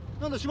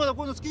なんだ島田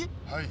こういうの好き？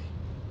はい。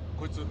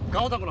こいつ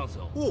ガオタクなんです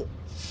よ。おう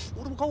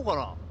俺も買おうか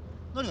な。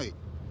何がいい？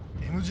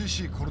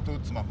 MGC コルトウ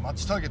ッズマンマッ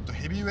チターゲット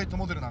ヘビーウェイト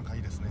モデルなんかい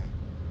いですね。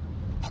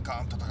パカ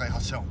ーンと高い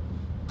発射音、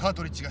カー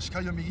トリッジが視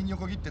界を右に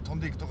横切って飛ん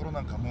でいくところ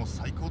なんかもう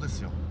最高で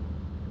すよ。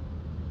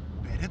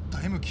ベレット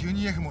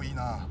M92F もいい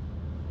な。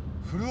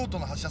フルオート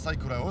の発射サイ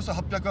クルはおよそ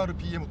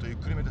 800rpm とゆっ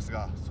くりめです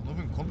が、その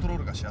分コントロー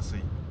ルがしやす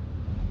い。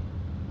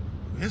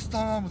ウエスタ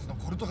ンアームズの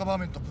コルトガバー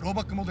メントブロー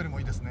バックモデルも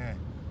いいですね。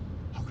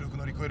迫力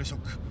のリコイルショ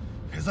ック、フ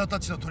ェザータッ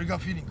チのトリガー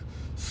フィーリング、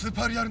スー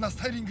パーリアルなス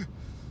タイリング、も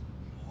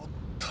う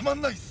たま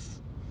んないっす。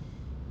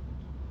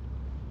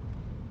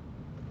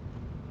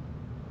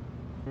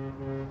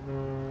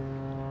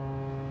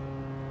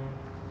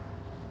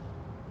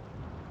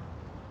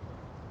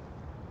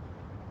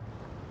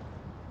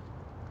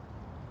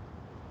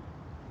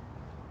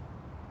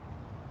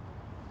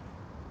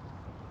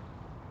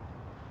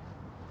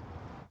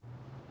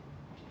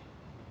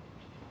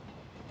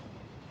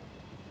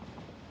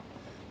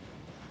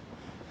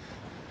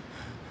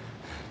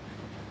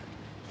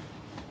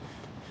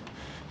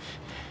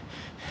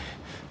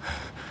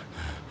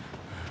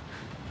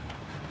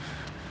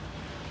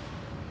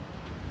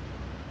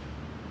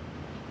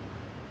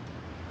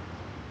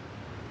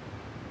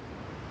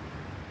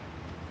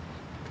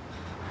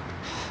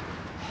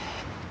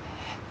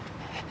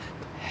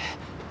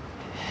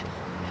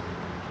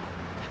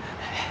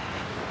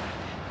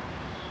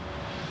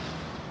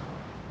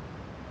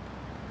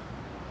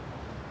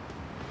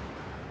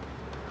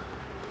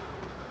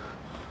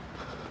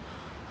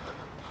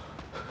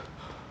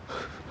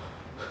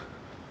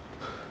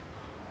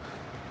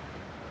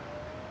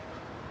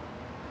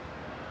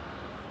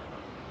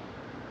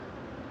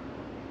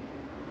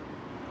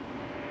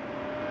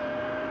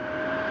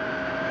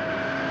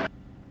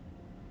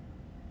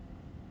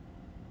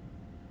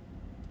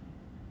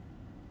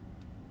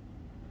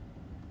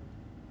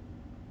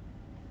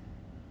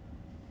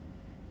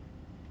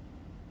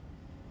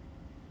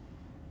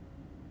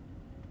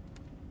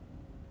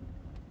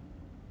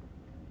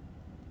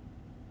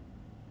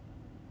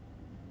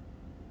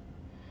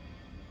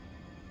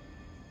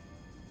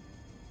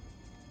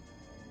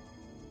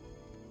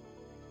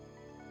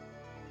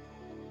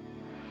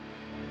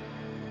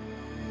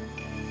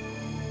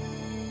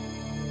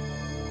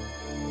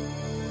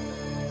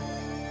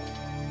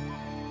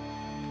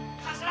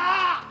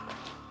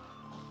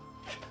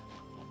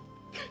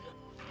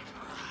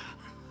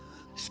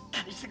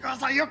してくだ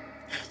さいよ。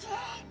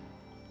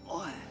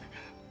おい、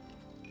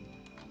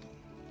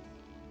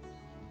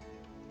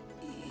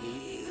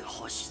いい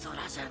星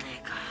空じゃね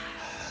えか。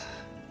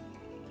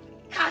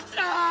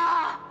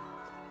頭！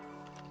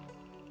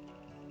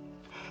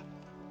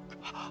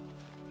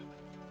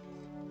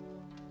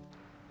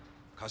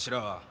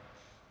頭、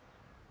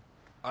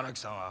荒木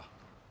さんは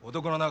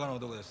男の中の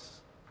男で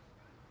す。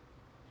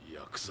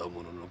ヤクザ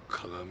者の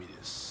鏡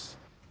です。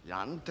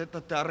なんてった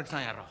って荒木さ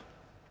んやろ。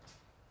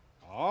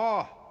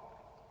あ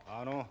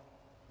あ、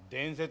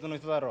伝説の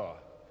人だろ。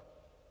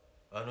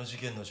あの事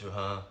件の主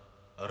犯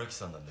荒木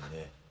さんなんだよ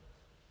ね。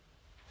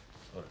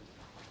ほら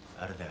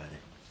あれだよあ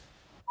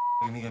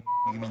れ、組が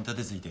組に立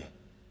てついて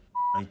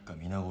一家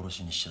皆殺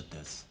しにしちゃった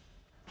やつ。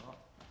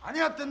何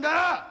やってんだよ。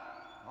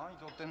何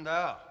撮ってん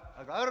だよ。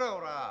帰れよ、ほ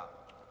ら。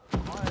帰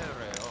れよ。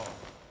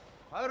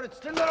帰れっつ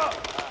ってんだろ。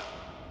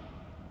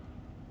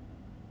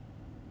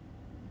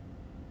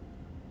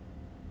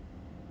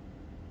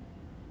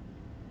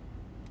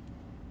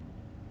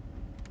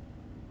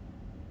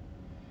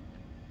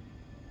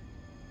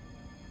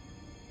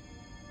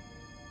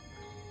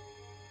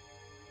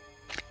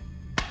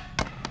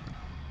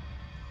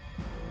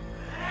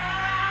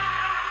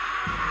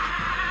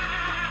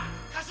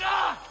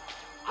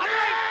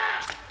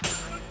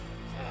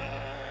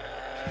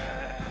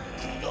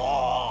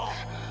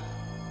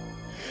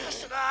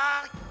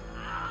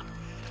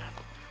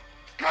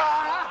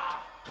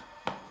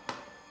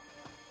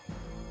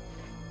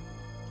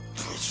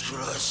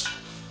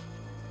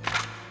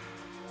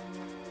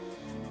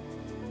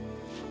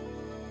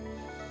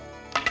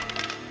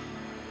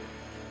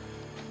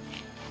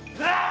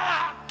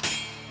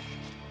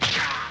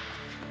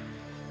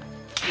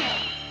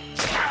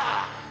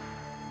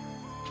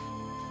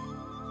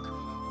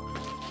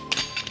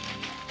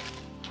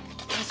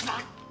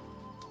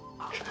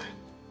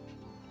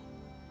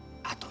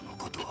後の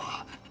こと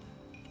は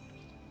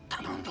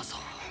頼んだぞ。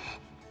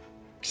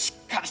し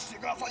っかりして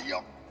ください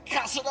よ、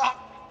頭。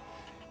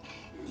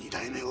二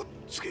代目を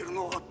つける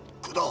のは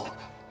工藤。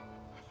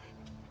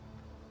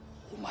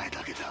お前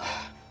だけだ、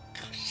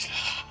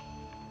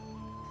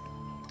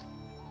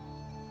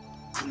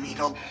頭。組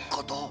の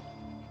こと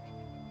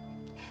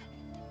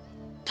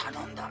頼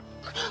んだ。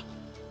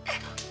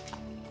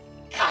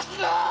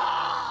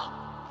頭。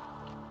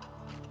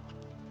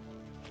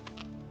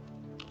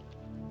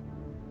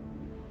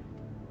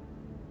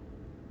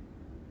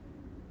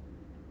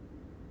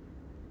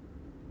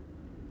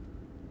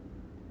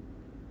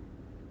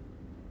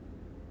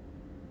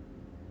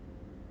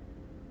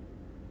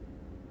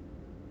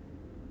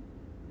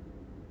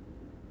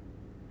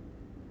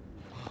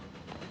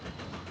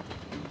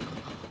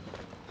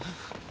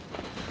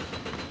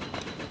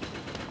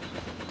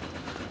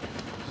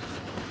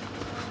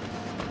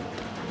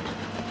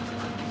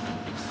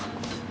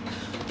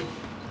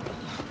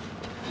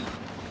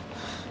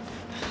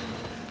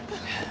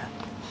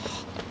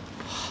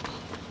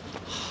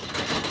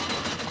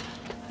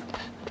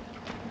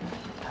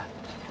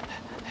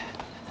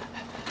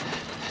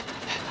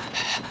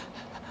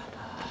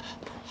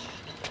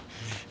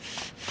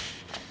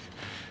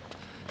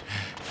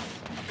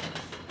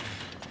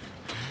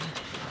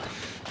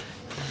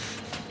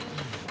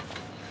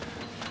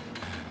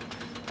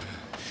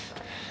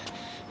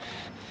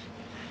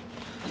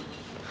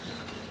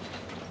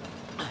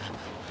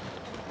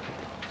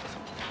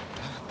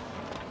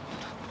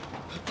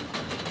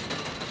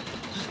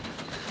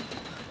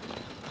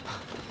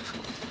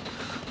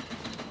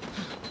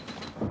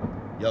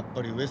やっ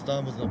ぱりウエストア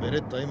ームズのベレ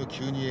ッタ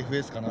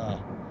M92FS かな。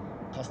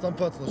カスタム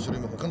パーツの種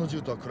類も他の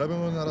銃とは比べ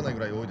物にならないぐ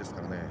らい多いです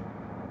からね。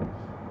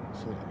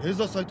そうだ、レー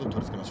ザーサイトを取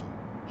り付けましょ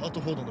う。ハート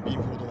フォードのビー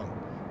ムフォード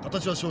1、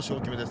形は少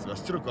々大きめですが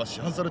出力は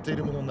市販されてい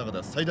るものの中で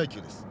は最大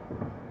級です。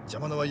邪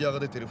魔なワイヤーが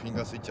出ているフィン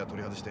ガースイッチは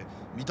取り外して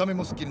見た目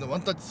もスッキリのワ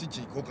ンタッチスイッ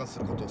チに交換す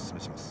ることをお勧め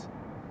します。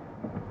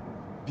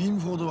ビーム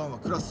フォード1は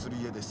クラス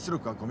 3A で出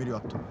力は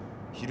 5mW、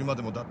昼間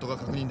でもダットが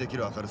確認でき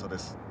る明るさで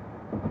す。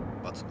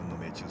抜群の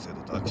命中精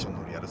度とアクション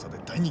のリアルさで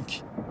大人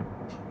気。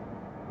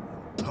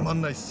たま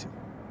んないっすよ。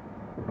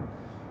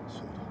そ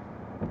う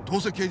だ、ど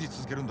うせ刑事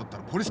続けるんだった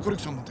らポリスコレ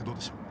クションなんてどう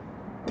でしょ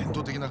う。伝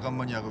統的なガン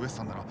マニアがウエス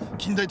タンなら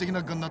近代的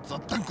なガンナッツは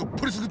断固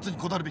ポリスグッズに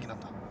こだわるべきなん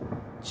だ。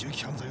銃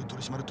器犯罪を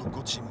取り締まる特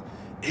攻チーム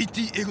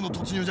ATF の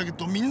突入ジャケッ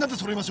トをみんなで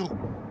揃えましょう。ア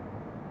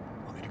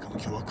メリカの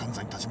凶悪犯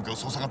罪に立ち向かう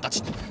捜査官た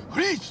ち、フ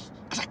リーズ。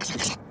カシャカシャ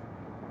カシャ。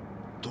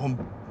Don't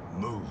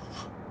move。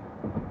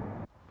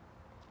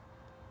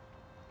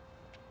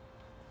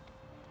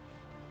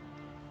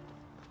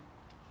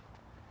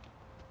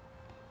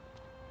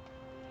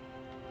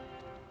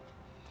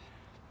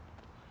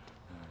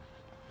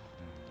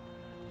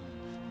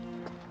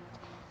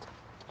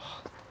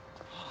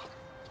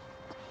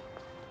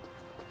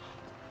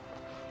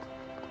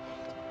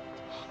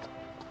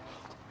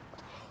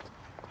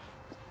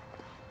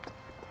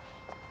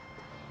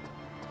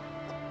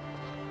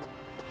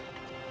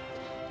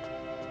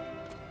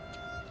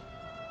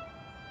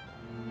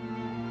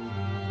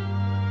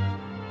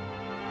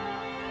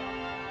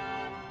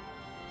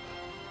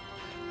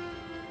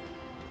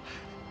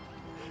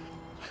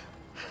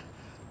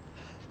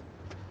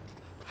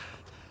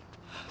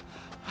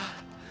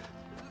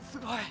す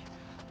ごい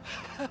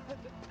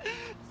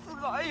す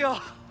ごいよ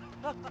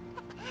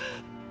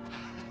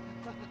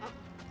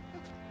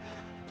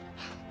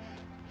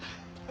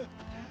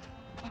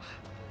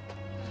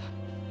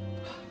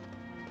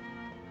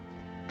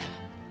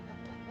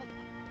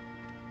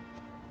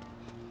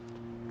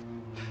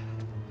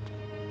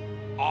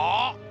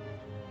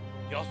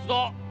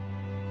ぞ。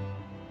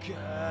く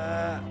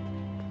ー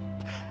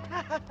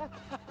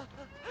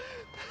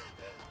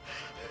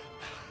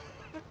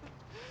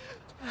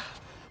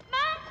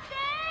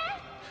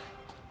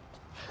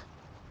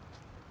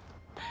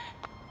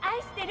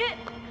愛してる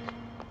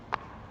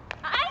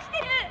愛して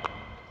る。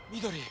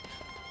緑。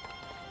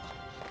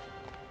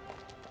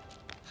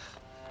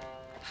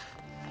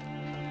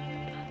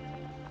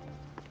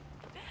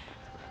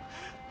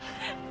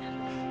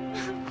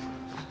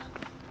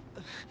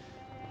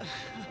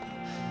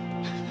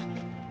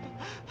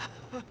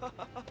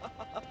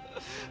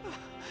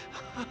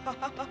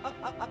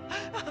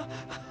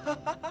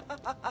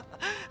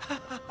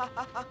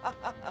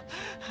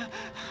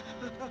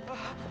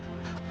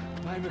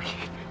前向き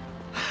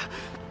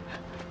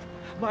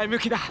前向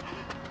きだ。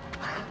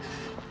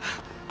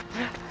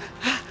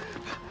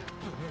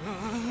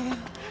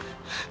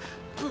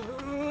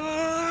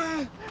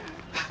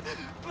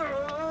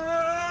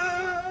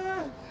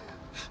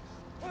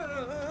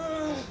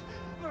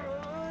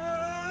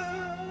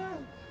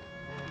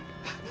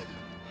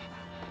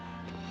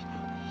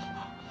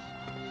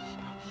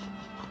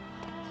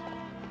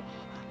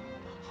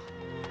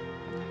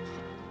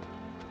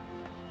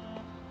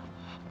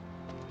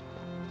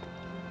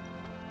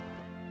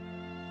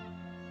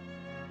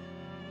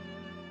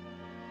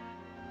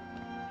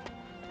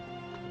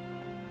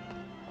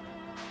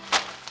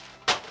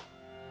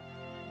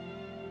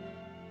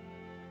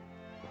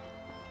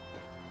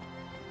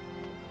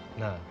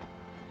なあ、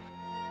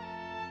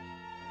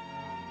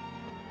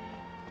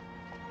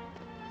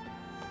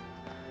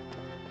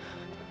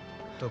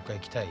どっか行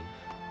きたい？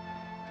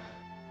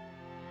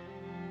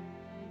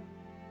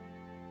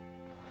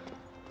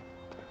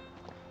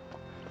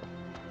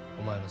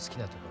お前の好き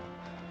なとこ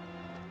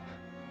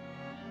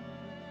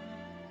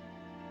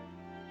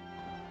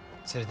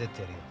ろ連れてっ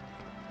てやるよ。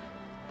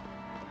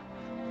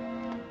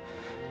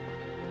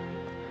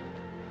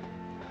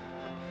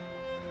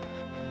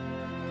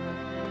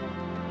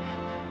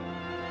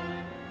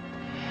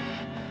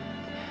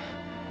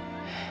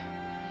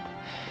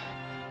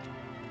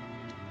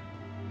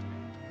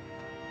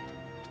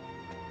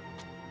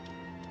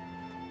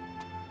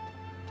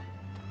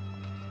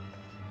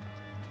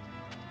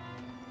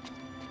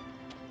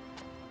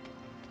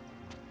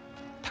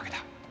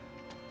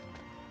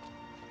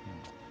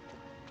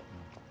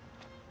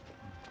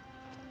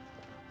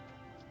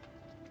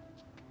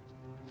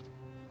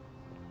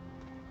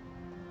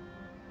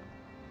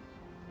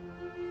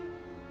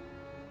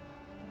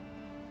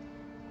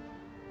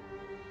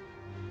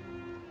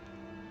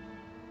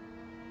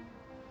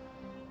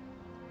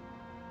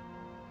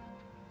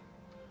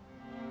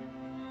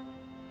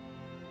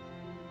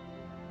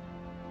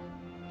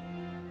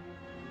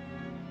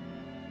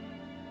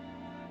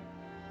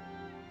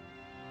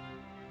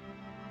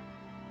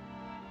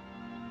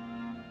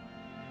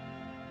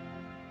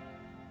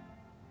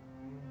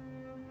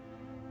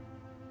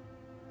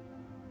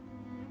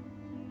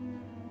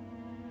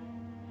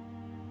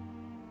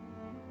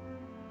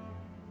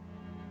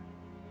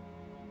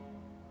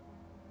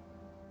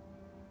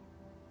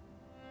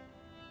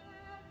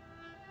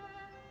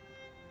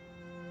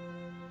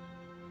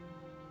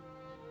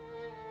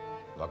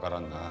わから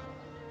んな。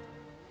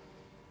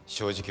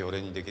正直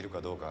俺にできるか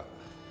どうか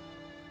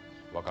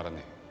わから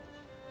ね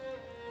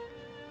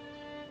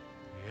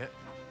え。いえ、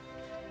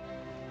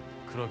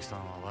黒木さん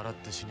は笑っ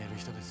て死ねる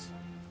人です。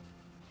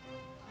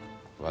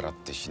笑っ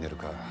て死ねる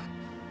か。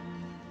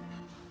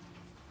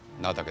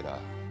なあ武田、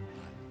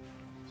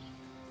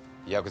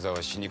ヤクザ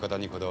は死に方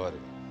にこだわる。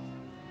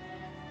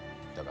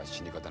だが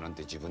死に方なん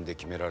て自分で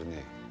決められね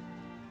え。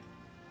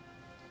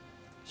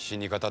死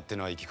に方って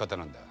のは生き方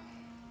なんだ。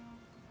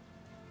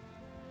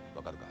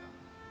わかるか？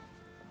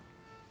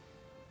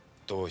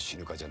どう死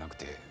ぬかじゃなく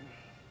て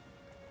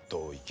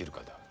どう生きる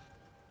かだ。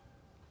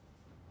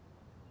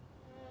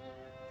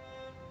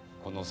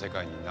この世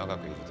界に長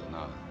くいると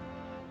な、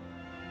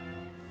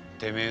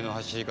てめえの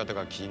走り方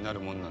が気になる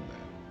もんなんだ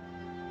よ。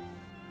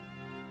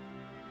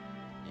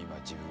今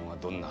自分は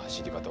どんな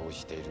走り方を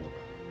しているのか、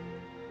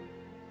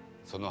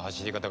その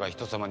走り方が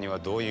人様には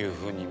どういう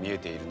ふうに見え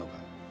ているのか。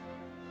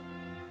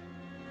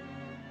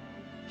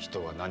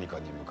人は何か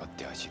に向かっ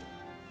て走る。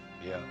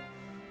いや、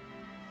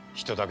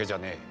人だけじゃ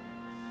ね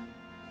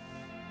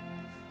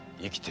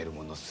え。生きてる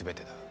もの全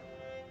てだ。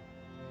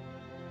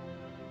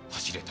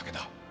走れ武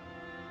田。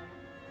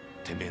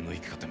てめえの生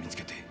き方見つ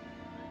けて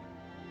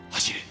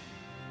走れ。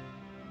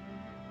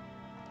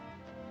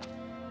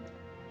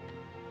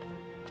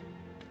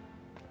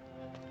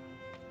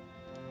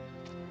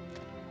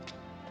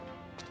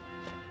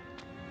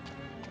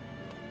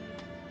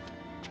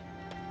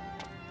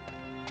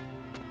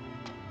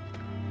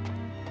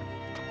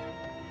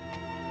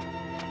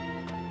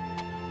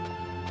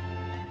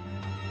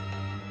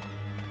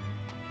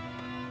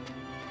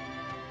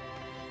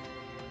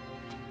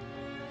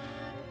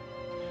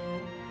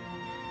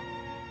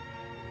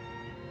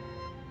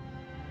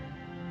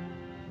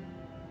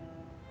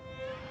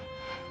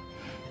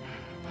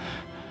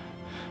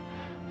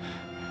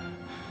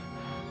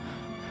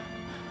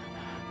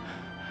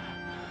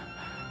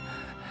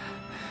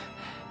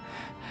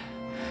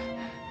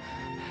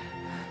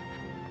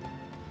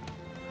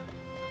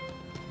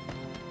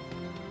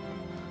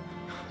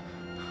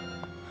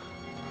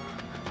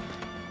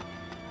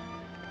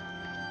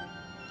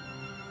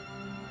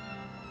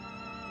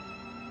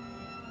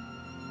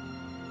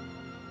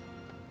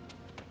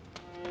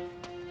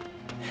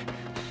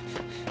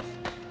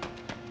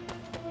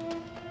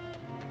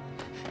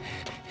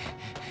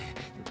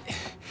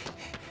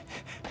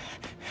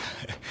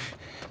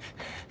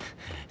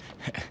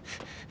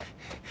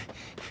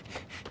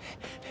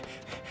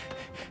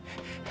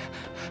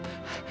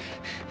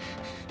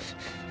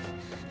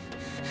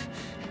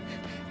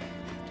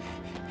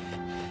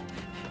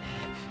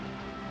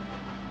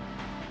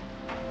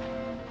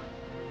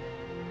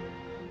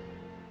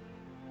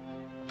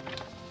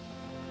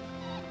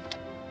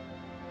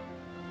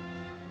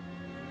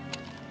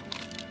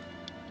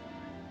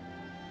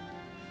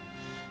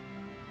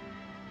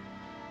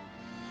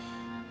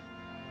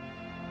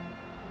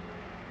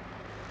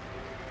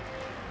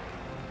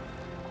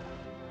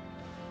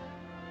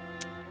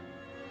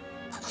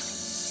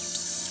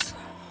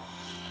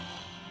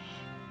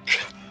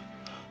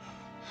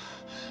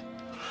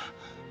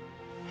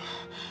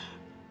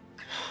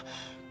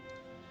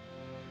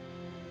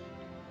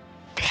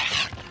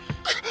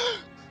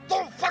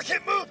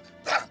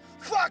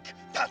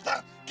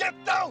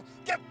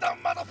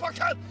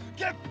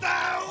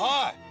おい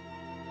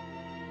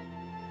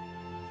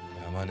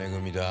山根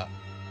組だ。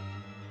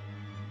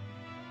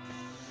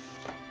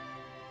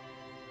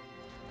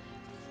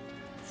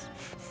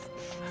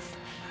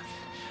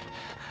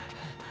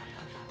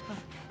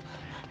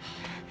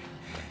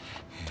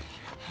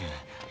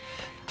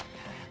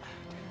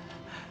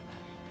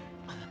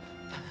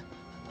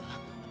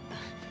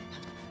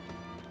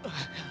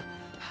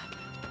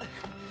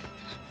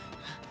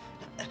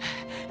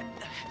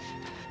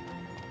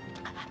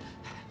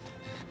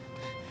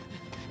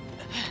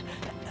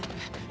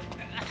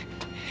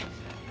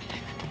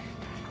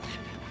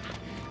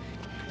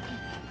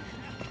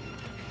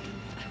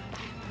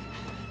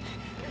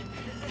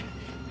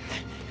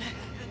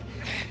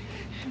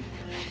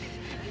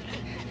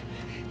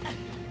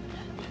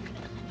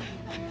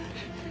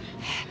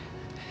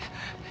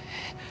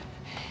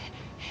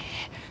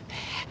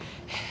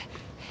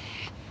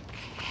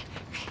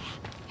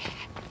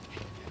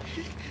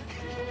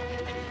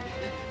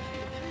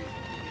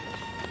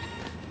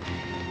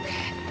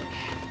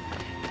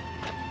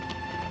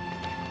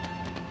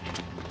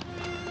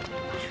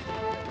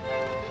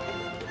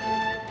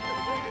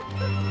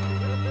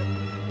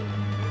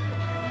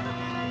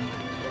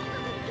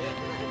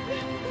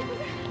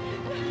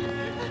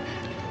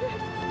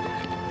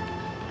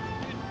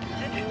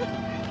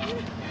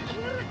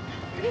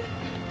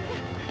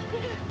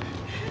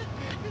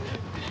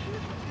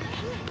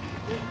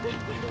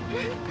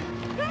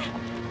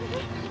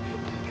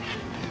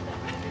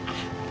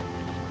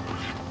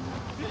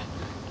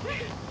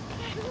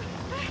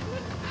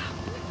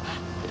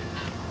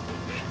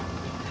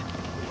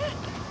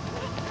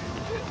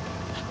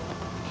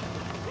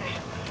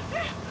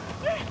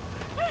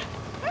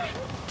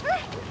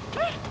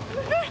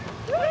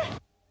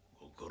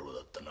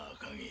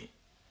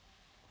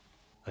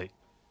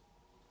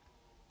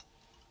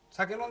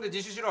酒飲んで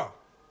自首しろ。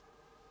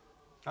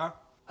あ？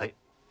はい。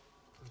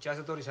打ち合わ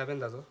せ通り喋ん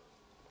だぞ。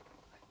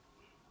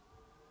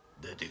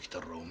出てき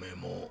たらおめえ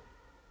も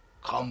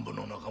幹部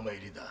の仲間入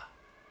りだ。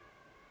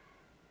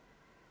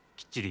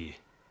きっちり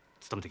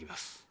勤めてきま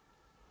す。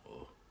お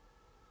う、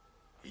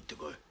行って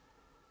こい。行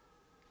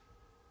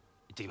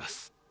ってきま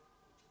す。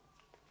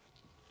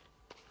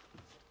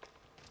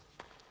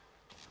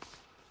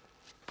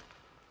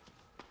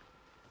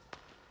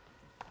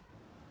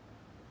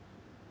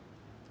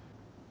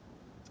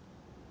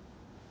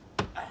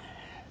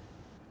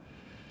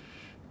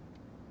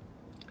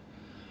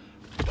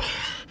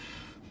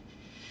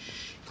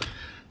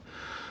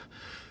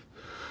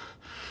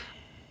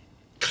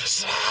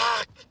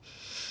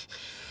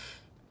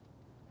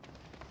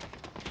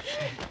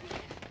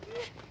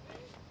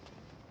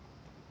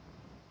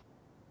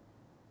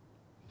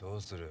ど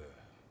うする？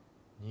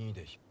任意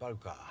で引っ張る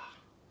か。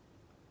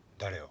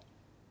誰を？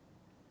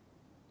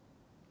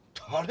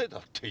誰だ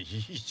っていい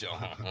じゃ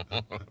ん。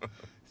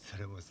そ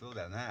れもそう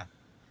だな。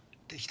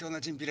適当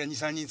なチンピラ2、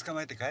3人捕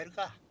まえて帰る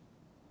か。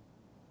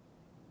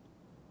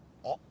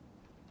お、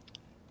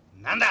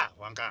なんだ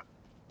ワンカン。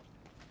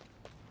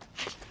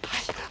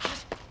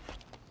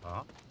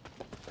あ？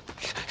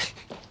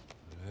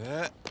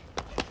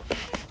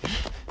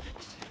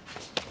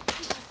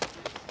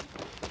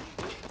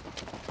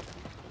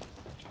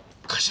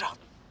頭、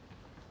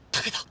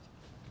武田。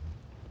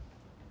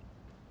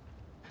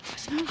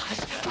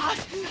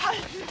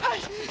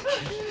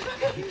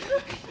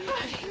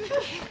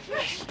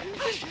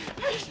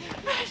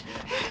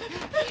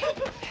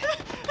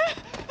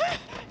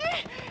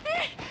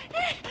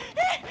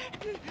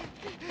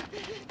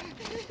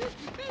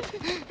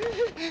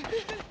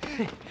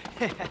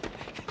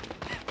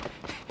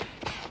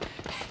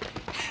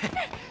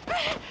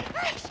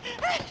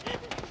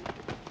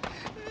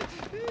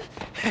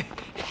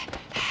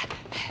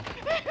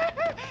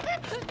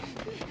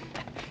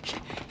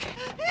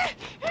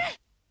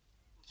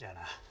じゃあ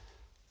な。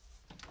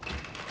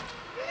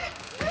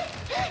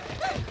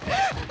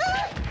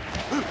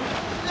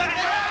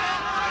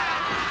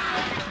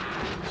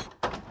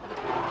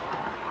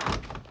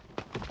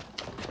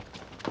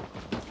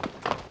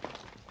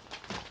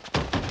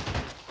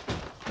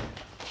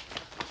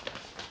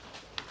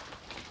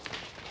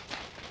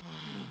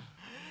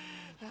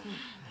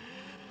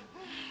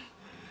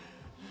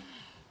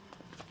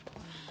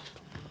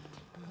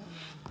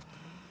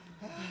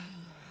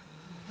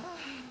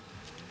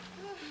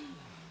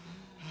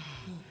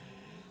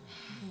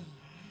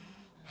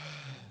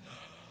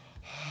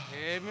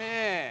てめ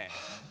え、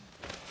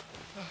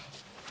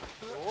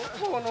ど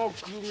この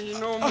組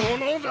のも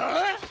の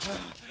だ？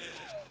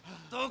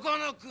どこ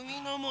の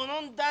組のも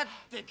のだっ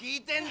て聞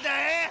いてんだ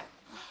よ。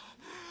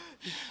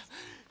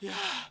いや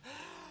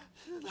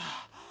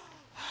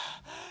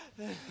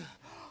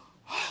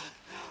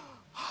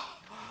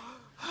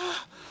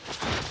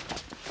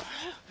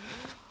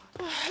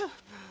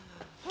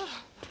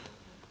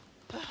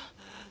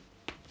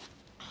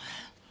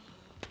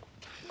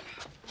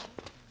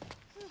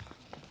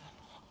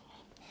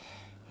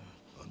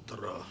あんた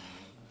らこ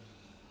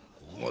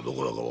こがど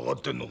こだか分か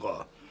ってんの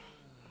か？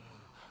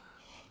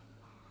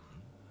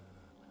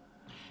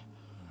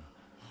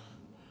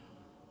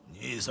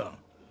兄さん、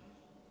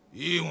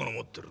いいもの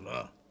持ってる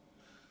な。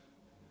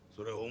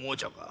それおも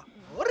ちゃか。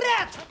おら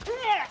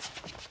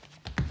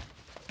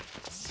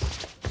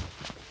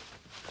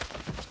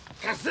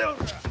貸せよ。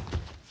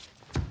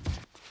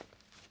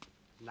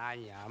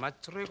何甘っ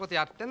ちょろいこと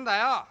やってんだ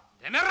よ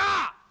てめえ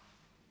ら。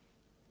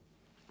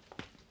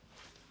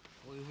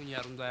こういうふうに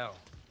やるんだよ。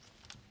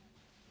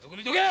よく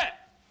見とけ。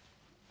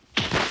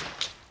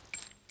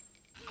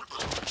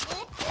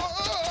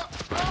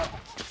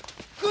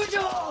空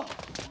城空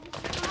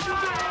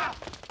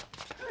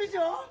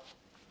城。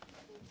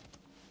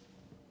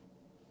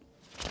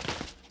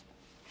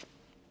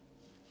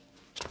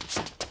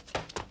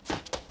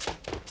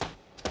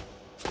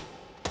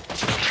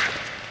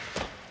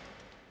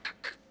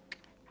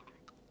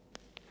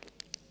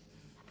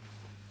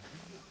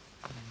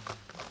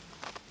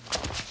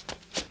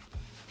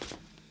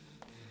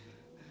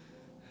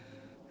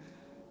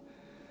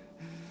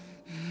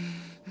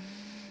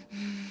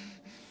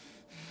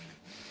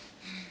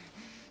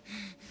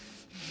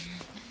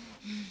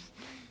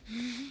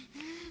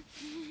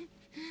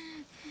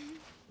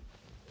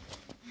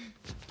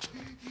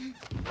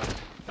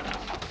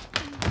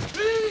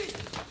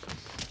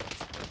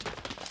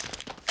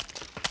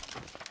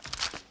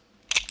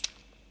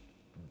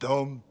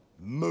Don't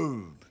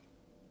move.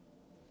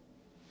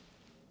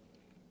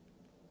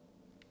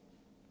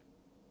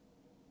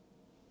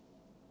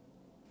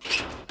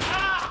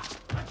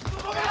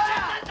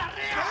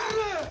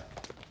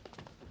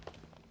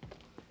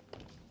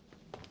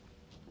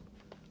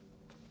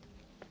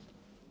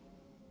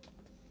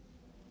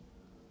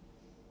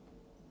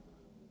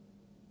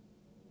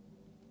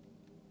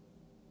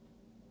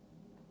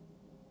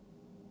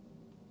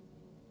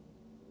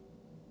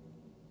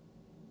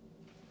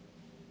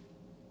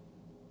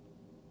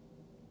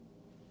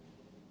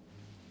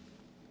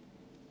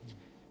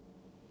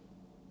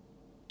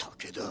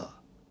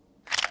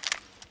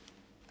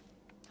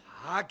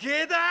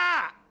武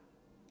田。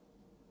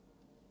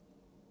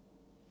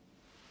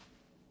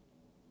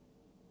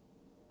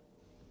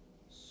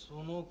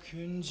その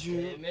拳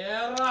銃。てめえ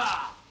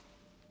ら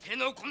手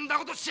の込んだ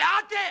ことしやが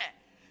って。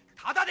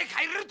ただで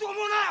帰れると思う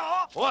なよ。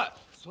おい、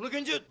その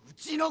拳銃。う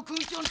ちの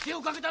君長に手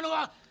をかけたの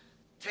は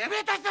てめ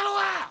えたちだろう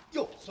が。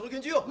よ、その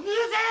拳銃よ。うるせえ。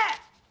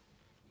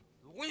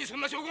どこにそ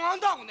んな証拠があん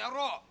だこの野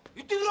郎。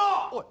言ってみろ。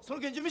おい、そ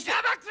の拳銃見せて。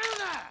やばくれる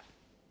な。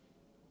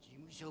事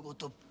務所ご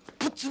と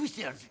ぶっ潰し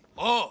てやるぜ。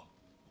おう、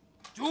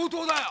上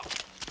等だよ。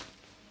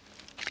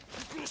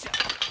びっくりした。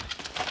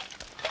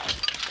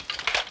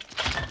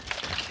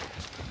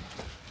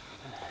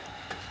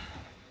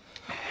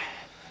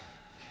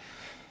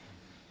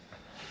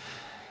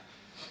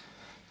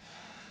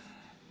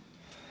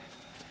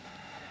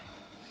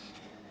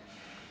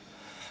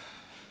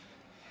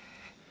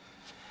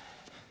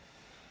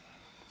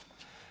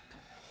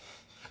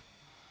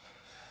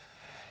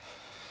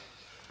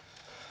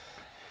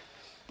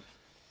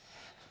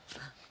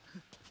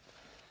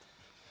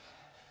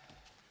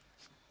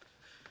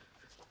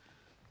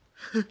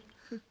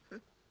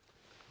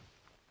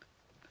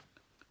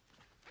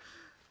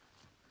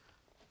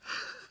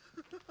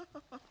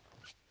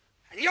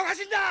何がおか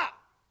しいんだ。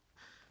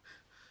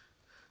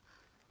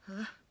て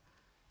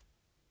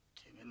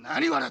めえ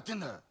何笑ってん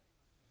だ。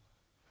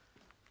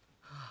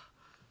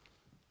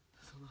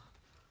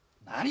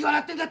何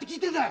笑ってんだって聞い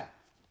てんだ。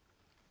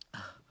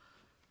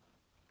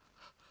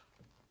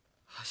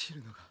走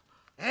るのが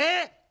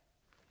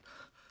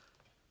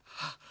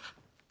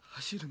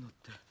走るのっ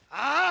て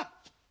ああ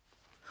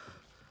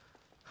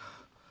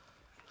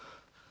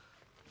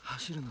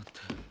走るのって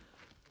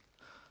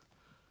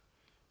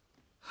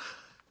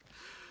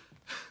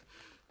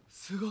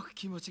すごく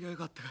気持ちが良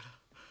かったか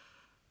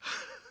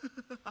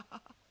ら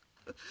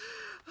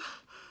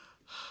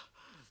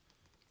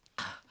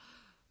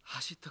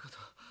走ったこと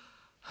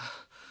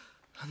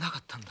なか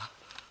ったんだ。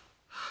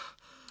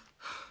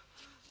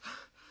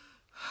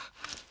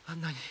あ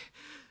んなに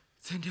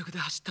全力で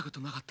走ったこと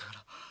なかったか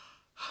ら。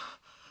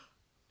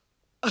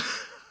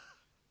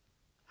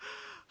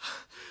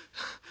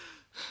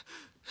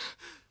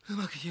う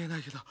まく言えな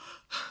いけど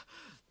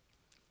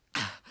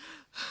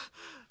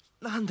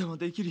何でも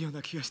できるよう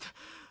な気がした。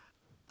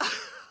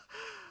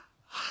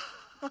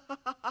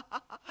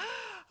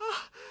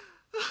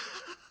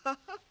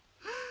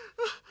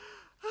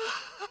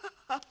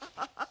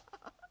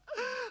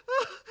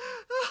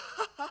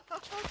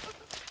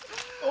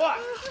おい、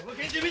その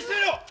拳銃見せてみ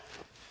ろ。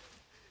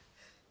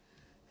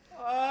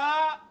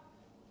ああ、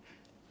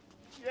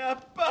やっ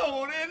ぱ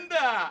俺ん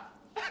だ。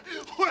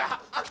ほ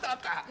ら、あったあっ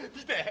た、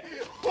見て、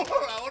ほら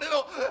俺の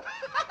あ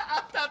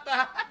ったあっ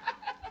た。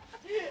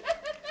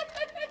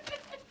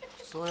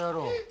そうや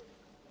ろう。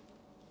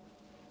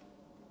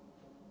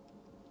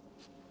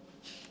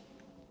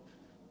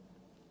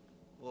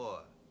お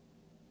い、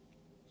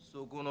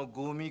そこの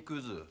ゴミ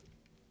クズ、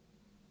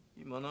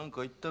今なん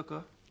か言った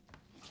か？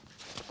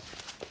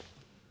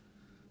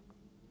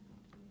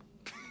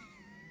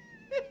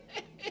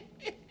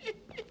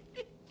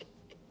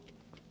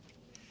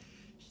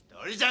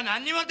一人じゃ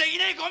何にもでき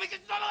ねえゴミク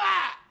ズどもが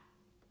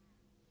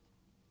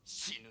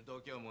死ぬ時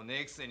度胸も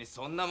ねえくせに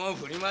そんなもん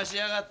振り回し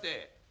やがっ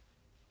て。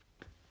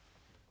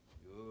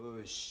よ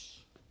ー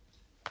し、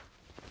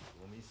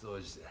ゴミ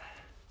掃除だ。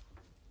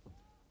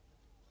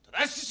おと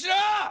なしくしろ。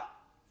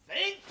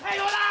全員逮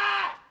捕だ。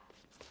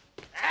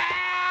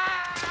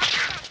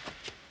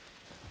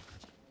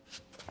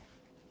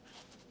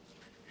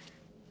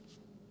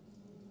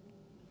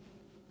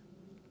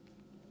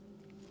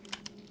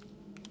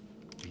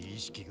美意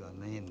識が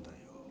ねえんだよ。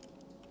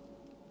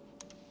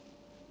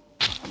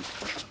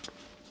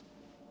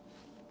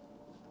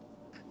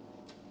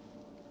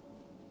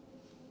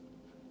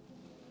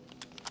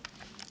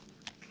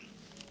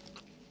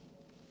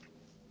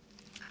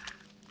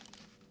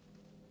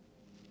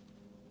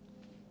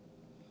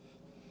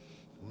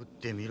撃っ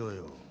てみろ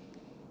よ。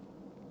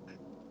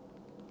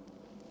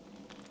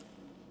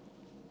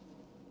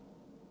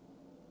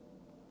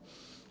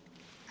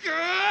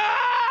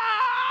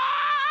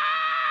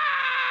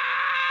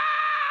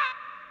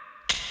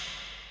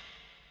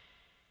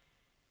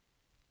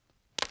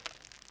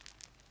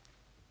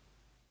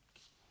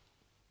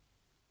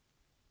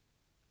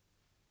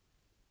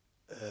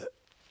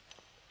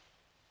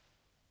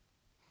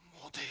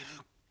モデル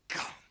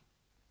ガン。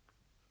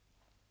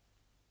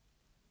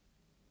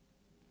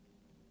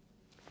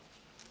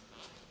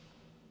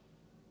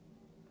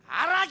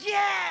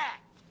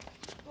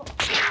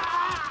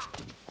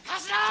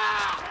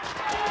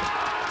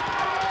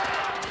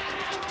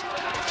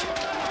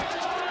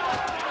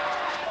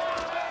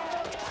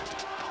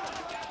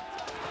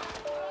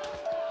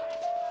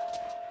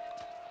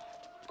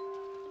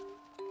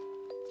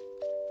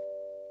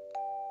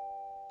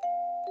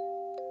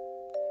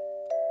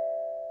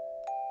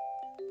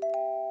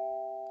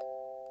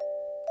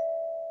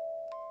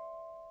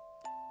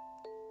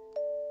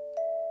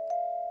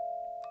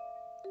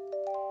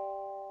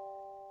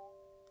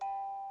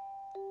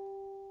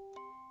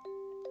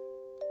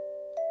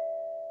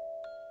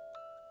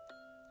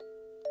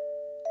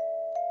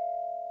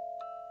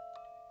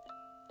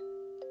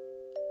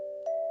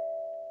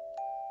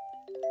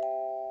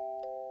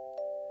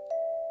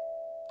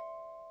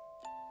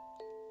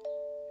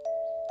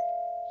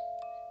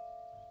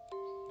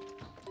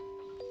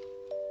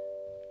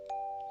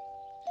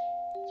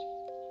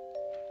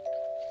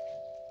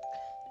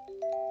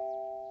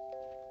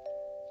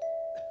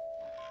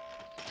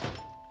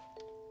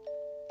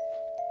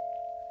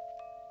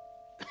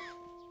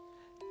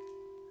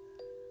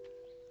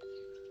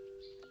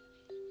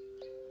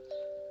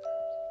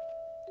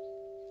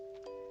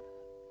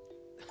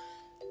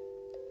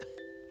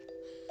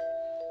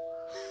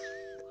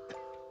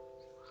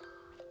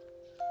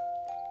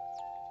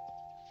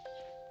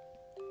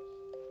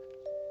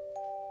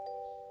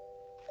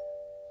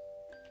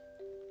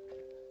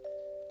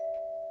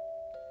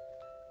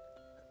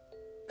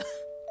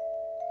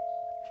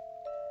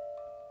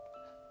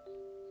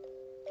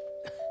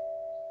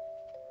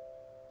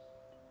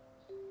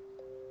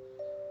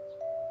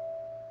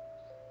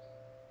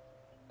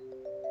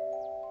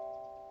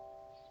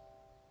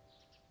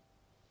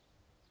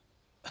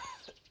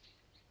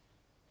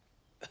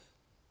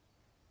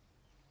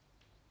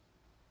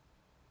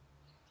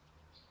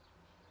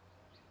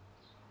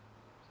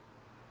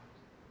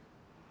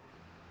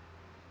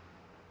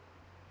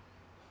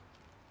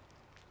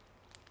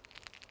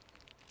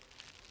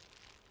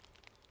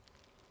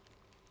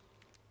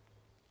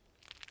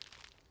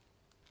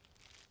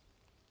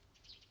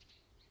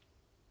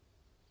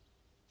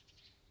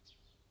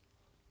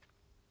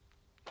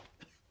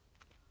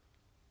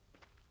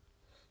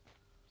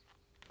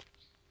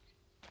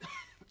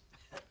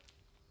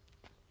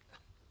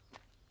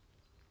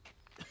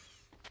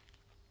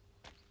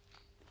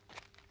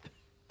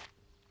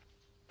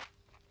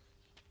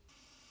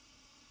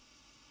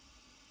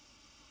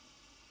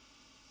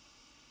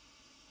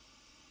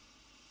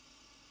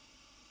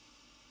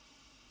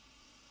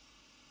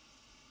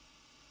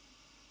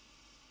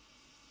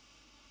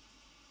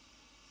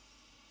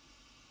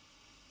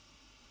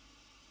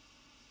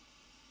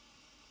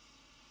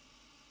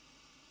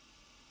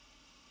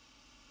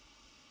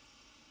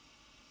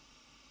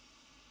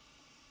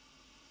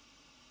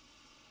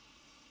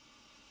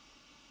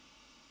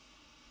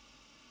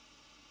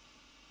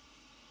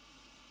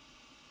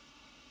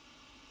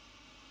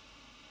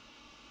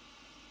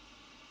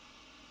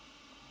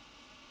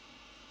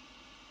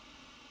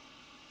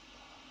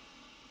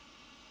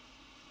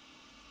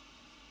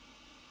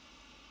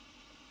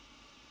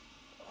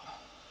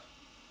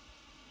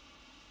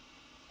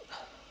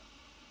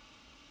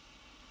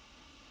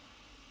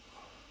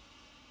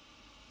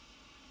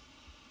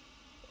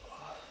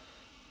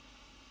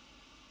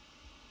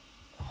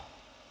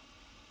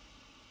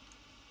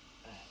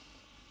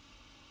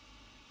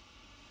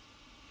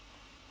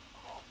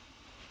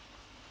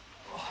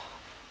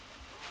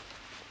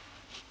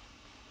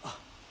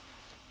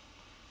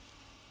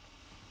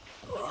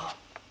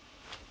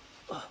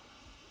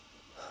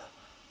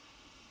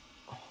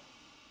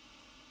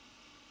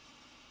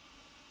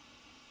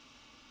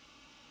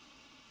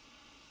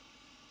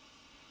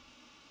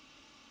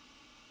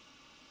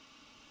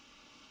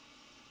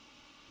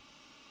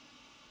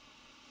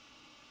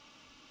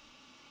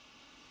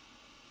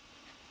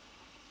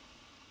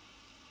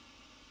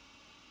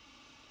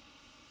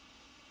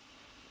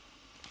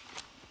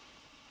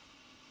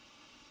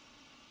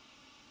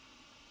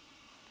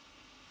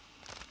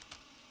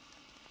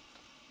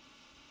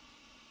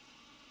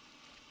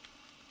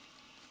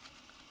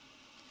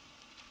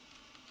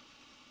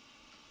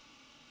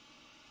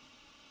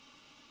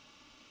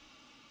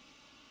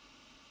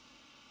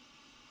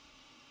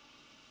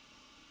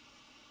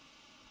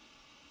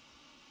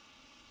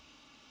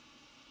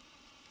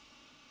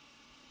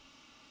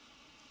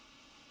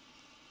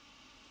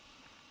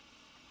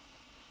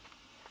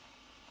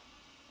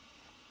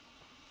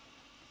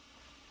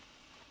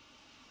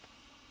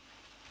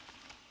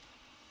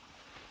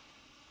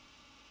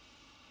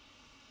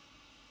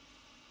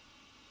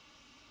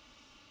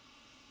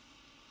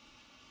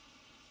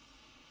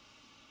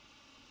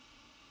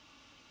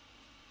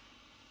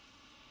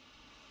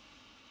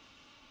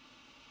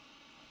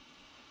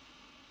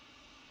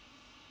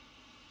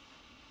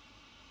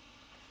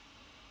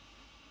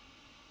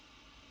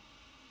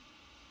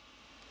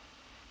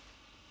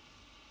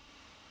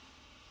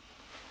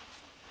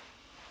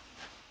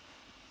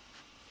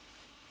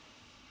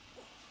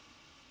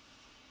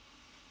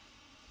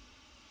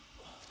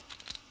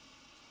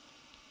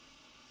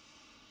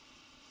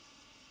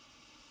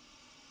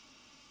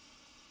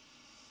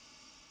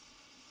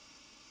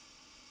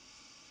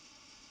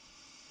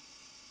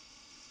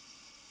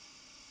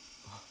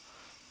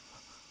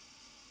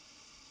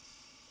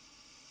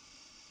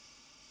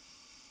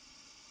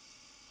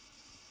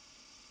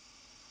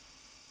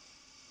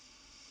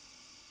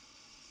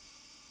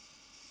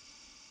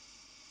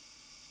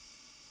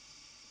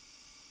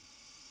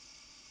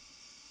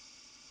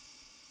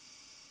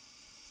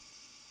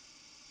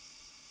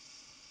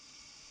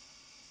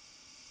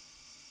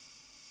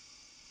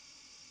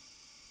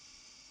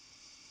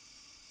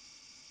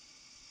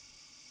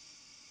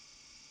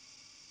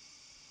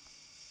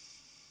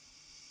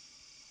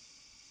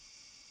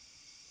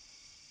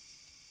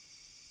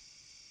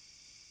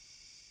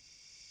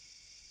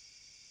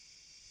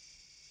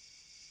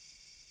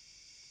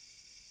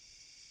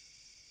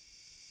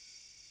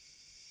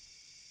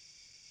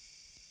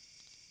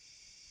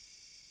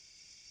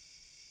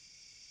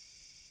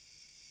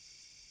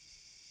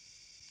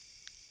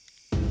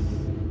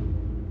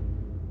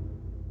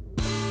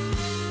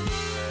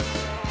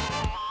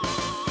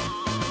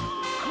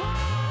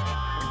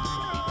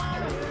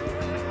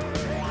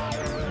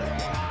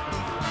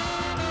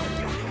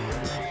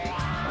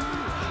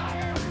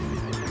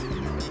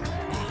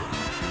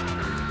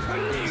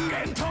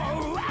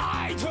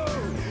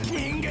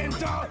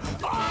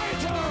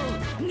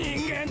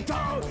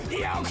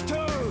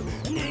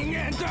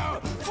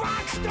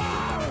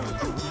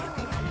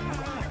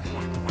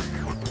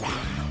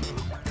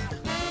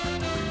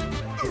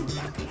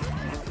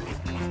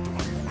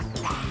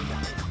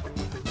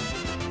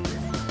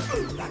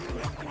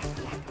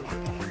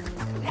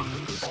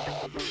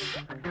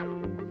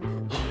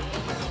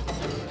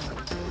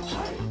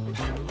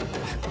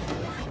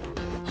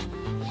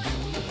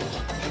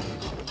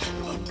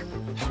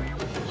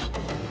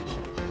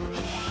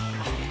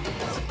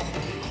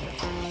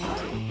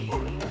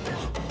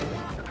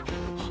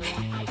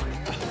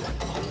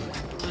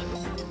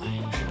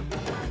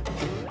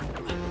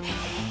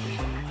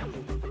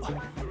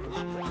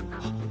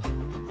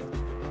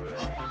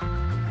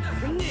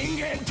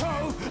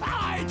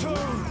愛と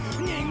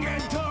人間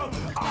と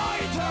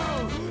愛と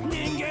人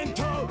間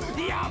と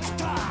欲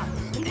と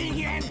人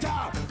間と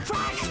ファ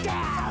クタ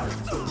ー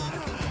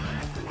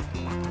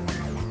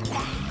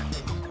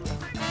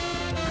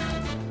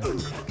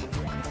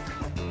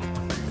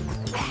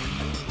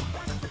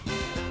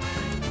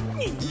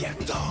人間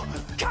と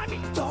神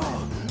と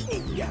人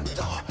間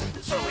と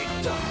罪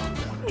と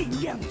人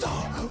間と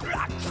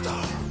ラックと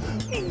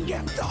人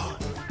間と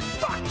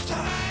ファクター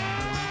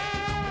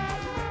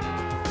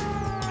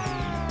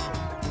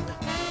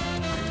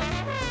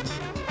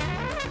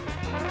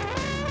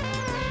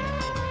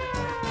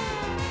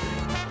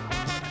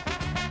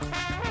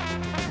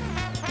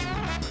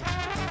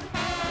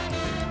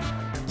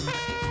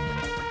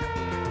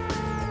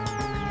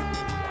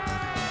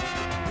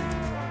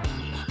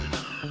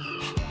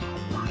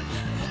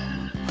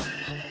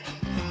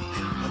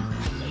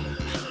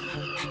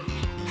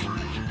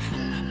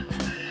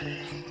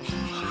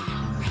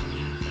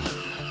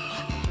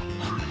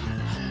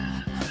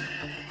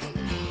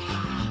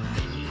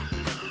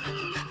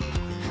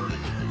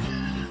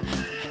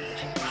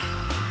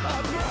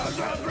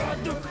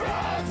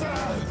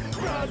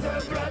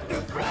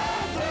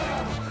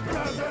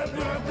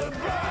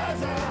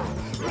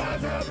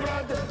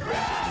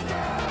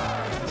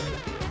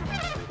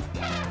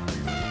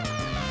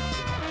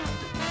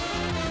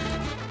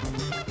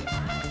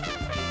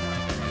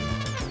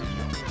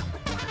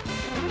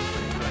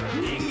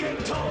人間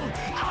と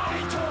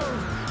愛と